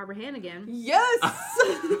 Barbara Hannigan. Yes!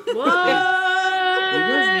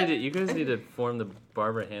 What? You guys need to form the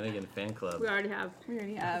Barbara Hannigan fan club. We already have. We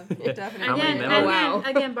already have. How Definitely. many Again, members? Wow.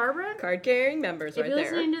 again, Barbara, Card carrying members if right you're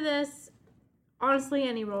there. listening to this, honestly,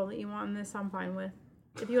 any role that you want in this, I'm fine with.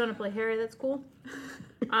 If you want to play Harry, that's cool.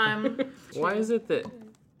 Why is it that...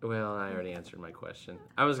 Well, I already answered my question.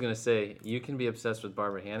 I was going to say, you can be obsessed with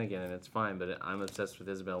Barbara Hannigan, and it's fine, but I'm obsessed with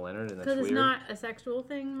Isabel Leonard, and that's Because weird. it's not a sexual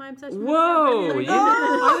thing, my obsession with Whoa! Barbara You,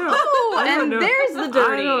 Hannigan. I don't and know. there's the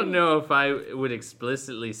dirty. I don't know if I would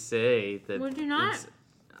explicitly say that... Would you not? it's-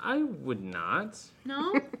 I would not.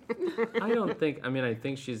 No? I don't think... I mean, I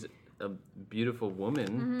think she's a beautiful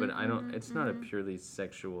woman, but I don't... It's not a purely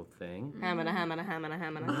sexual thing.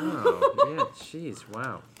 Hamina. Oh, yeah, jeez,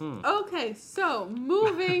 wow. Okay, so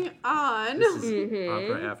moving on. This is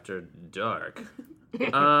Opera After Dark.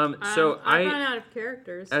 So I ran out of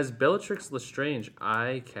characters. as Bellatrix Lestrange,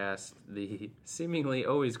 I cast the seemingly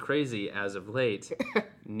always crazy as of late,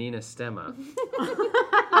 Nina Stemma.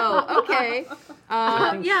 Oh, okay.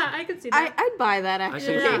 Yeah, I could see that. I'd buy that, I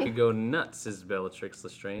actually. think she could go nuts as Bellatrix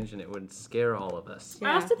Lestrange, and it would scare all of us.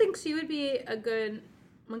 I also think she would be a good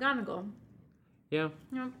McGonagall. Yeah,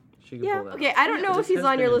 Yeah. she could Yeah, pull that. okay. I don't know This if he's has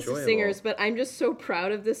on your been list of enjoyable. singers, but I'm just so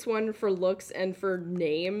proud of this one for looks and for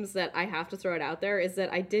names that I have to throw it out there, is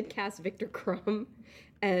that I did cast Victor Crumb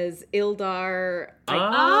as Ildar.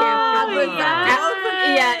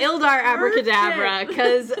 Yeah, Ildar Abracadabra,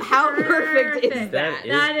 because how perfect is that?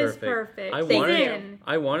 That is perfect.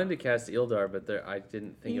 I wanted to cast Ildar, but I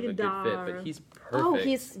didn't think of a good fit. Ildar. But he's perfect. Oh,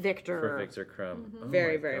 he's Victor. for Victor Crumb. Oh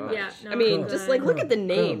Very, my very gosh. much. Yeah, no, I mean, it's just good. like, look at the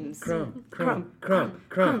names. Crumb.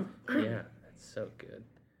 Yeah, that's so good.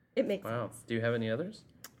 It makes Wow. sense. Do you have any others?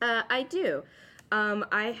 I do.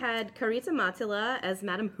 I had Carita Matila as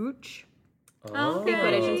Madame Hooch. Oh,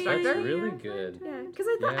 Quidditch instructor. That's really good. Yeah, because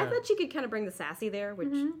I Yeah. thought she could kind of bring the sassy there,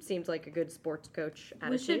 which seems like a good sports coach We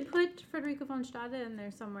attitude. should put Frederica von Stade in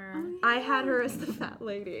there somewhere. I had her as the fat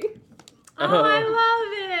lady. Oh, I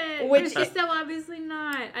love it! Which But she's so obviously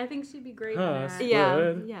not. I think she'd be great in that. Yeah,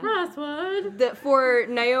 Would. yeah. Crosswood. For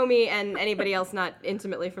Naomi and anybody else not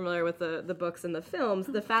intimately familiar with the books and the films,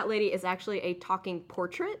 the fat lady is actually a talking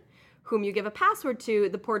portrait whom you give a password to.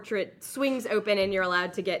 The portrait swings open and you're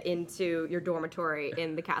allowed to get into your dormitory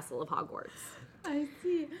in the castle of Hogwarts. I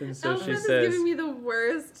see. And so she Elspeth is says, giving me the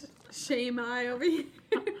worst shame eye over here.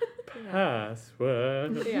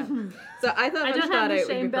 password. Yeah. So I thought I don't have it the would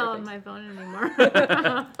be shame bell on perfect. my phone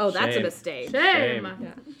anymore. Oh, that's a Shame. mistake. Shame.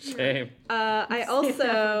 Shame. I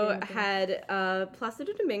also had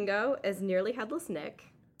Placido Domingo as Nearly Headless Nick.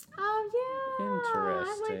 Oh yeah. I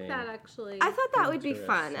Interesting. like that actually. I thought that would be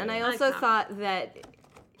fun, and I I like also that. thought that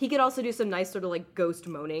he could also do some nice sort of like ghost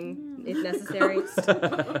moaning if necessary.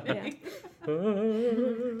 Yeah.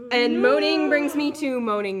 And moaning brings me to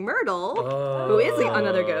Moaning Myrtle, who is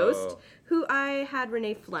another ghost, who I had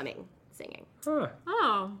Renee Fleming singing. Huh.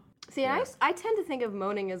 Oh. See, I tend to think of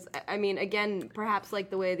moaning as, I mean, again, perhaps like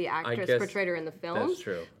the way the actress guess portrayed her in the film. That's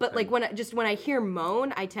true. But like when I hear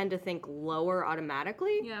moan, I tend to think lower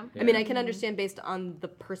automatically. Yeah. I mean, I can understand based on the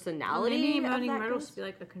personality Maybe of Moaning that Myrtle ghost. should be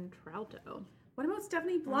like a contralto. What about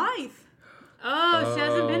Stephanie Blythe? Oh, she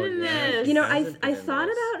hasn't been in yeah. this. You know, Hasn't I been in thought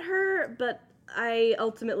this. about her, but I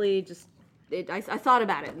ultimately just I thought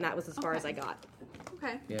about it, and that was as far as I got.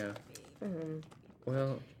 Okay. Yeah.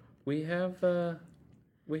 Well, we have a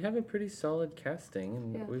pretty solid casting,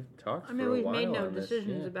 and Yeah. we've talked I mean, for a we've while made no on this,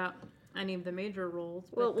 decisions yeah. about any of the major roles.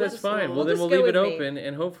 But Well, That's just- fine. we'll Well, then just we'll go leave it with me. open,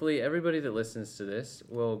 and hopefully everybody that listens to this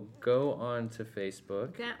will go on to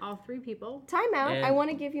Facebook. get all three people. Time out. And- I want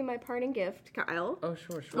to give you my parting gift, Kyle. Oh,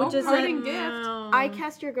 sure. Which is parting that gift. I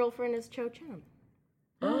cast your girlfriend as Cho Chang.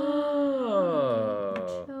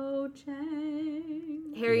 Oh. Cho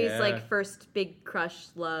Chang. Harry's Yeah. like first big crush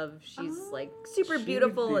love. She's like super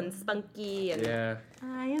beautiful and spunky and Yeah.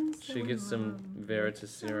 I am so She gets some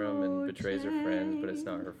Veritaserum and betrays her friends, but it's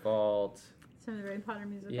not her fault. Some of the Harry Potter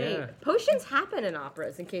music. Yeah. Hey, potions happen in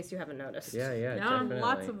operas, in case you haven't noticed. Yeah, Yeah, definitely.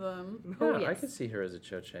 Lots of them. Oh, Yeah, I yes. could see her as a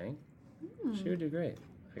Cho Chang. She would do great.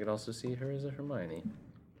 I could also see her as a Hermione.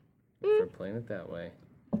 If we're playing it that way.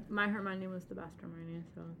 My Hermione was the best Hermione,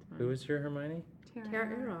 so it's fine. Who is your Hermione? Tara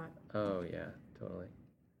Erot. Oh, yeah, totally.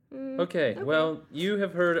 Okay, well, you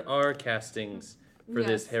have heard our castings for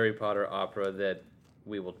this Yes. Harry Potter opera that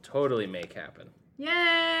we will totally make happen.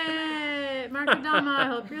 Yay! Mark Adama, I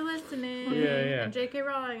hope you're listening. Yeah. And J.K.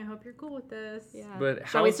 Rowling, I hope you're cool with this. Yeah. But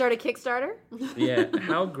Shall we start a Kickstarter? Yeah,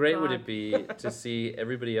 how great would God. it be to see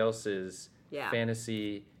everybody else's Yeah.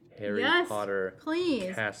 fantasy Harry Yes, Potter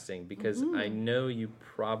please. casting? Because I know you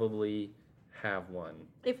probably have one.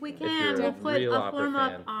 If we you're can, a we'll put real a opera form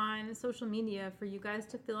fan. up on social media for you guys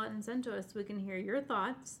to fill out and send to us so we can hear your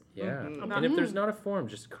thoughts. Yeah. About And if there's not a form,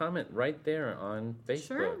 just comment right there on Facebook.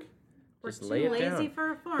 Sure. We're Just too lay it lazy down.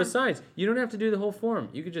 for a form. Besides, you don't have to do the whole form.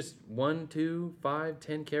 You could just 1, 2, 5,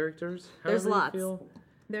 10 characters. There's however you lots. feel.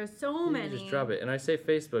 There's so You many. can just drop it. And I say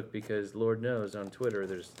Facebook because Lord knows on Twitter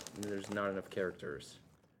there's not enough characters.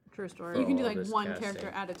 True story. You can do all like this one casting. character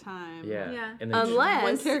at a time. Yeah. Yeah. And then One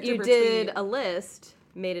Unless character you per did tweet. a list,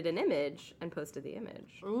 made it an image, and posted the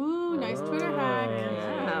image. Ooh, nice Twitter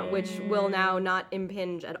hack. Which will now not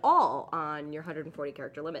impinge at all on your 140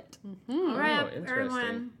 character limit. All right, interesting.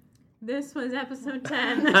 everyone. This was episode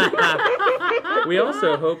 10. we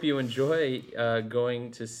also hope you enjoy going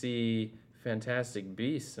to see Fantastic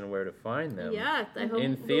Beasts and Where to Find Them. Yes, I hope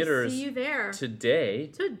In we'll theaters see you there. Today,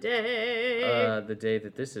 Today. the day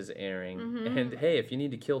that this is airing. Mm-hmm. And hey, if you need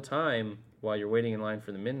to kill time while you're waiting in line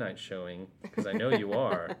for the midnight showing, because I know you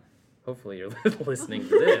are, hopefully you're listening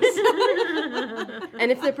to this.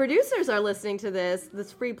 And if the producers are listening to this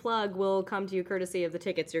free plug will come to you courtesy of the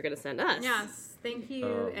tickets you're going to send us. Yes. Thank you,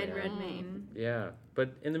 Oh, Ed man. Redmayne. Yeah,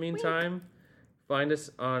 but in the meantime, find us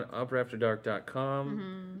on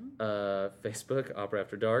operaafterdark.com, Facebook, Opera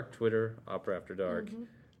After Dark, Twitter, Opera After Dark.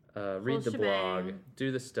 Read the blog, shebang.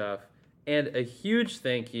 do the stuff, and a huge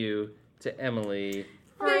thank you to Emily.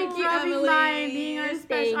 Thank you, dropping Emily. by and being our,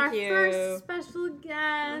 Thank our you. first special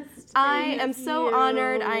guest. I Thank am so you.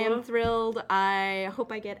 honored. I am thrilled. I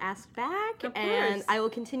hope I get asked back. Of And course. I will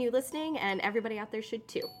continue listening, and everybody out there should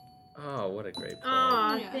too. Oh, what a great plug.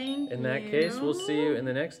 Aw, Yeah. thank you. In that case, we'll see you in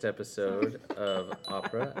the next episode of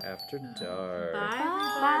Opera After Dark. Bye.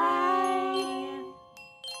 Bye.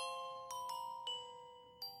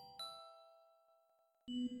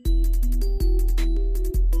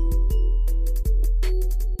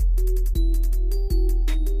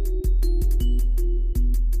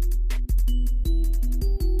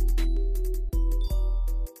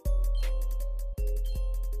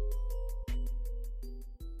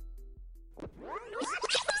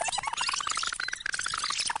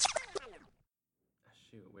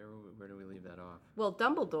 Shoot, where do we leave that off? Well,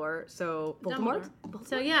 Dumbledore, so Voldemort?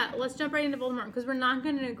 So yeah, let's jump right into Voldemort because we're not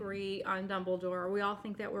going to agree on Dumbledore. We all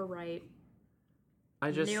think that we're right.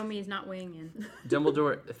 I just Naomi's not weighing in.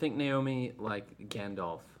 Dumbledore. Think Naomi like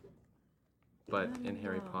Gandalf. but in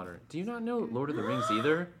Harry Potter. Do you not know Lord of the Rings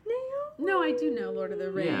either? No, I do know Lord of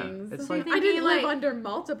the Rings. Yeah, it's like I didn't live under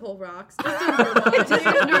multiple rocks. Just under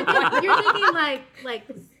one. You're thinking like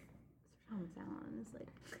Thomas Allen is like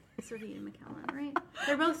Sir Ian McKellen, right?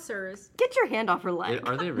 They're both sirs. Get your hand off her leg.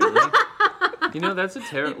 Are they really? You know, that's a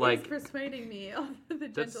terrible Like persuading me of the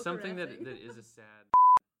gentle that's something that caressing. is a sad.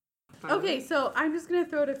 Okay, so I'm just gonna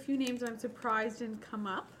throw out a few names I'm surprised didn't come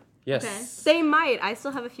up. Yes. Okay. They might. I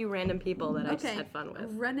still have a few random people that I just had fun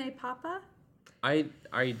with. Rene Papa. I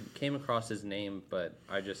came across his name, but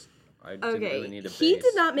I didn't really need a base. He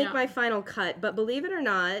did not make No. my final cut, but believe it or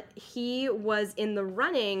not, he was in the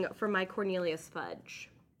running for my Cornelius Fudge.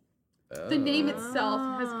 The name itself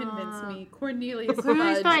has convinced me. Cornelius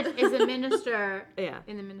Cornelius Fudge. Fudge is a minister Yeah.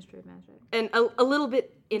 in the Ministry of Magic. And a little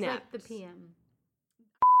bit He's inept. like the PM.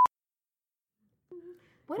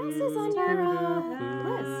 What else is on your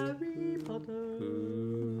list? Harry Potter.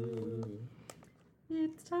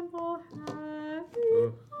 It's time for Harry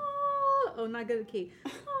Ooh. Potter. Oh, not good at key.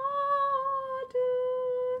 Potter.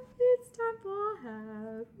 It's time for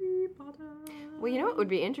Harry Potter. Well, you know what would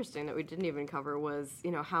be interesting that we didn't even cover was,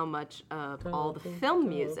 how much of all the film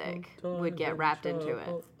music would get wrapped into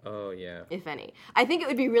it, Oh yeah. if any. I think it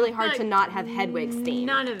would be really hard to not have Hedwig's theme.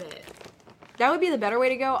 None of it. That would be the better way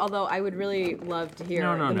to go, although I would really love to hear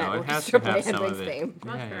the Met It has Orchestra to play have some Hedwig's of it. theme.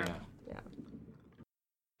 Yeah.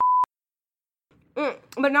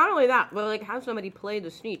 But not only that, but have somebody play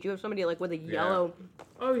the snitch. You have somebody with a yellow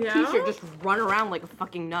Oh yeah. t-shirt just run around like a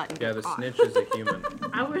fucking nut. And Yeah, get the caught. snitch is a human.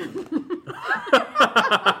 I would.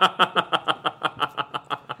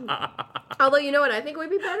 Although, you know what I think would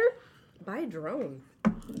be better? Buy a drone.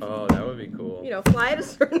 Oh, that would be cool. Fly at a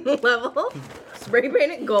certain level, spray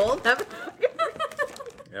paint it gold. Have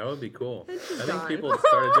That would be cool. I think gone. people would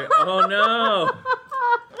start doing. Oh no!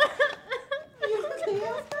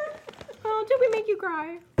 Oh, did we make you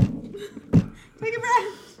cry? Take a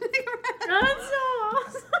breath. Take a breath. That's so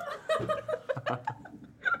awesome.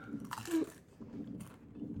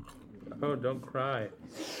 Oh, don't cry.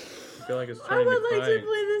 I feel like it's I turning would to like to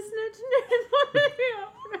play the snitch.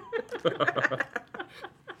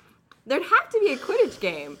 There'd have to be a Quidditch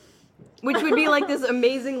game, which would be like this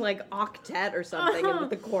amazing octet or something with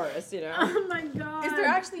the chorus, Oh my god. Is there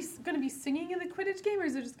actually going to be singing in the Quidditch game, or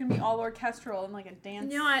is it just going to be all orchestral and a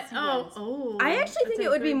dance? You know what? sequence? I actually think That's it a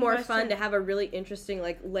would be good more question. fun to have a really interesting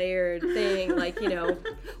layered thing,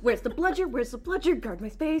 where's the bludger? Where's the bludger? Guard my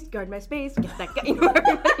space, get that guy.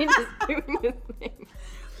 Everybody just doing this thing.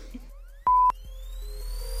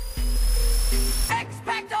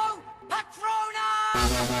 Expecto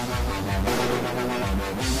Patronum!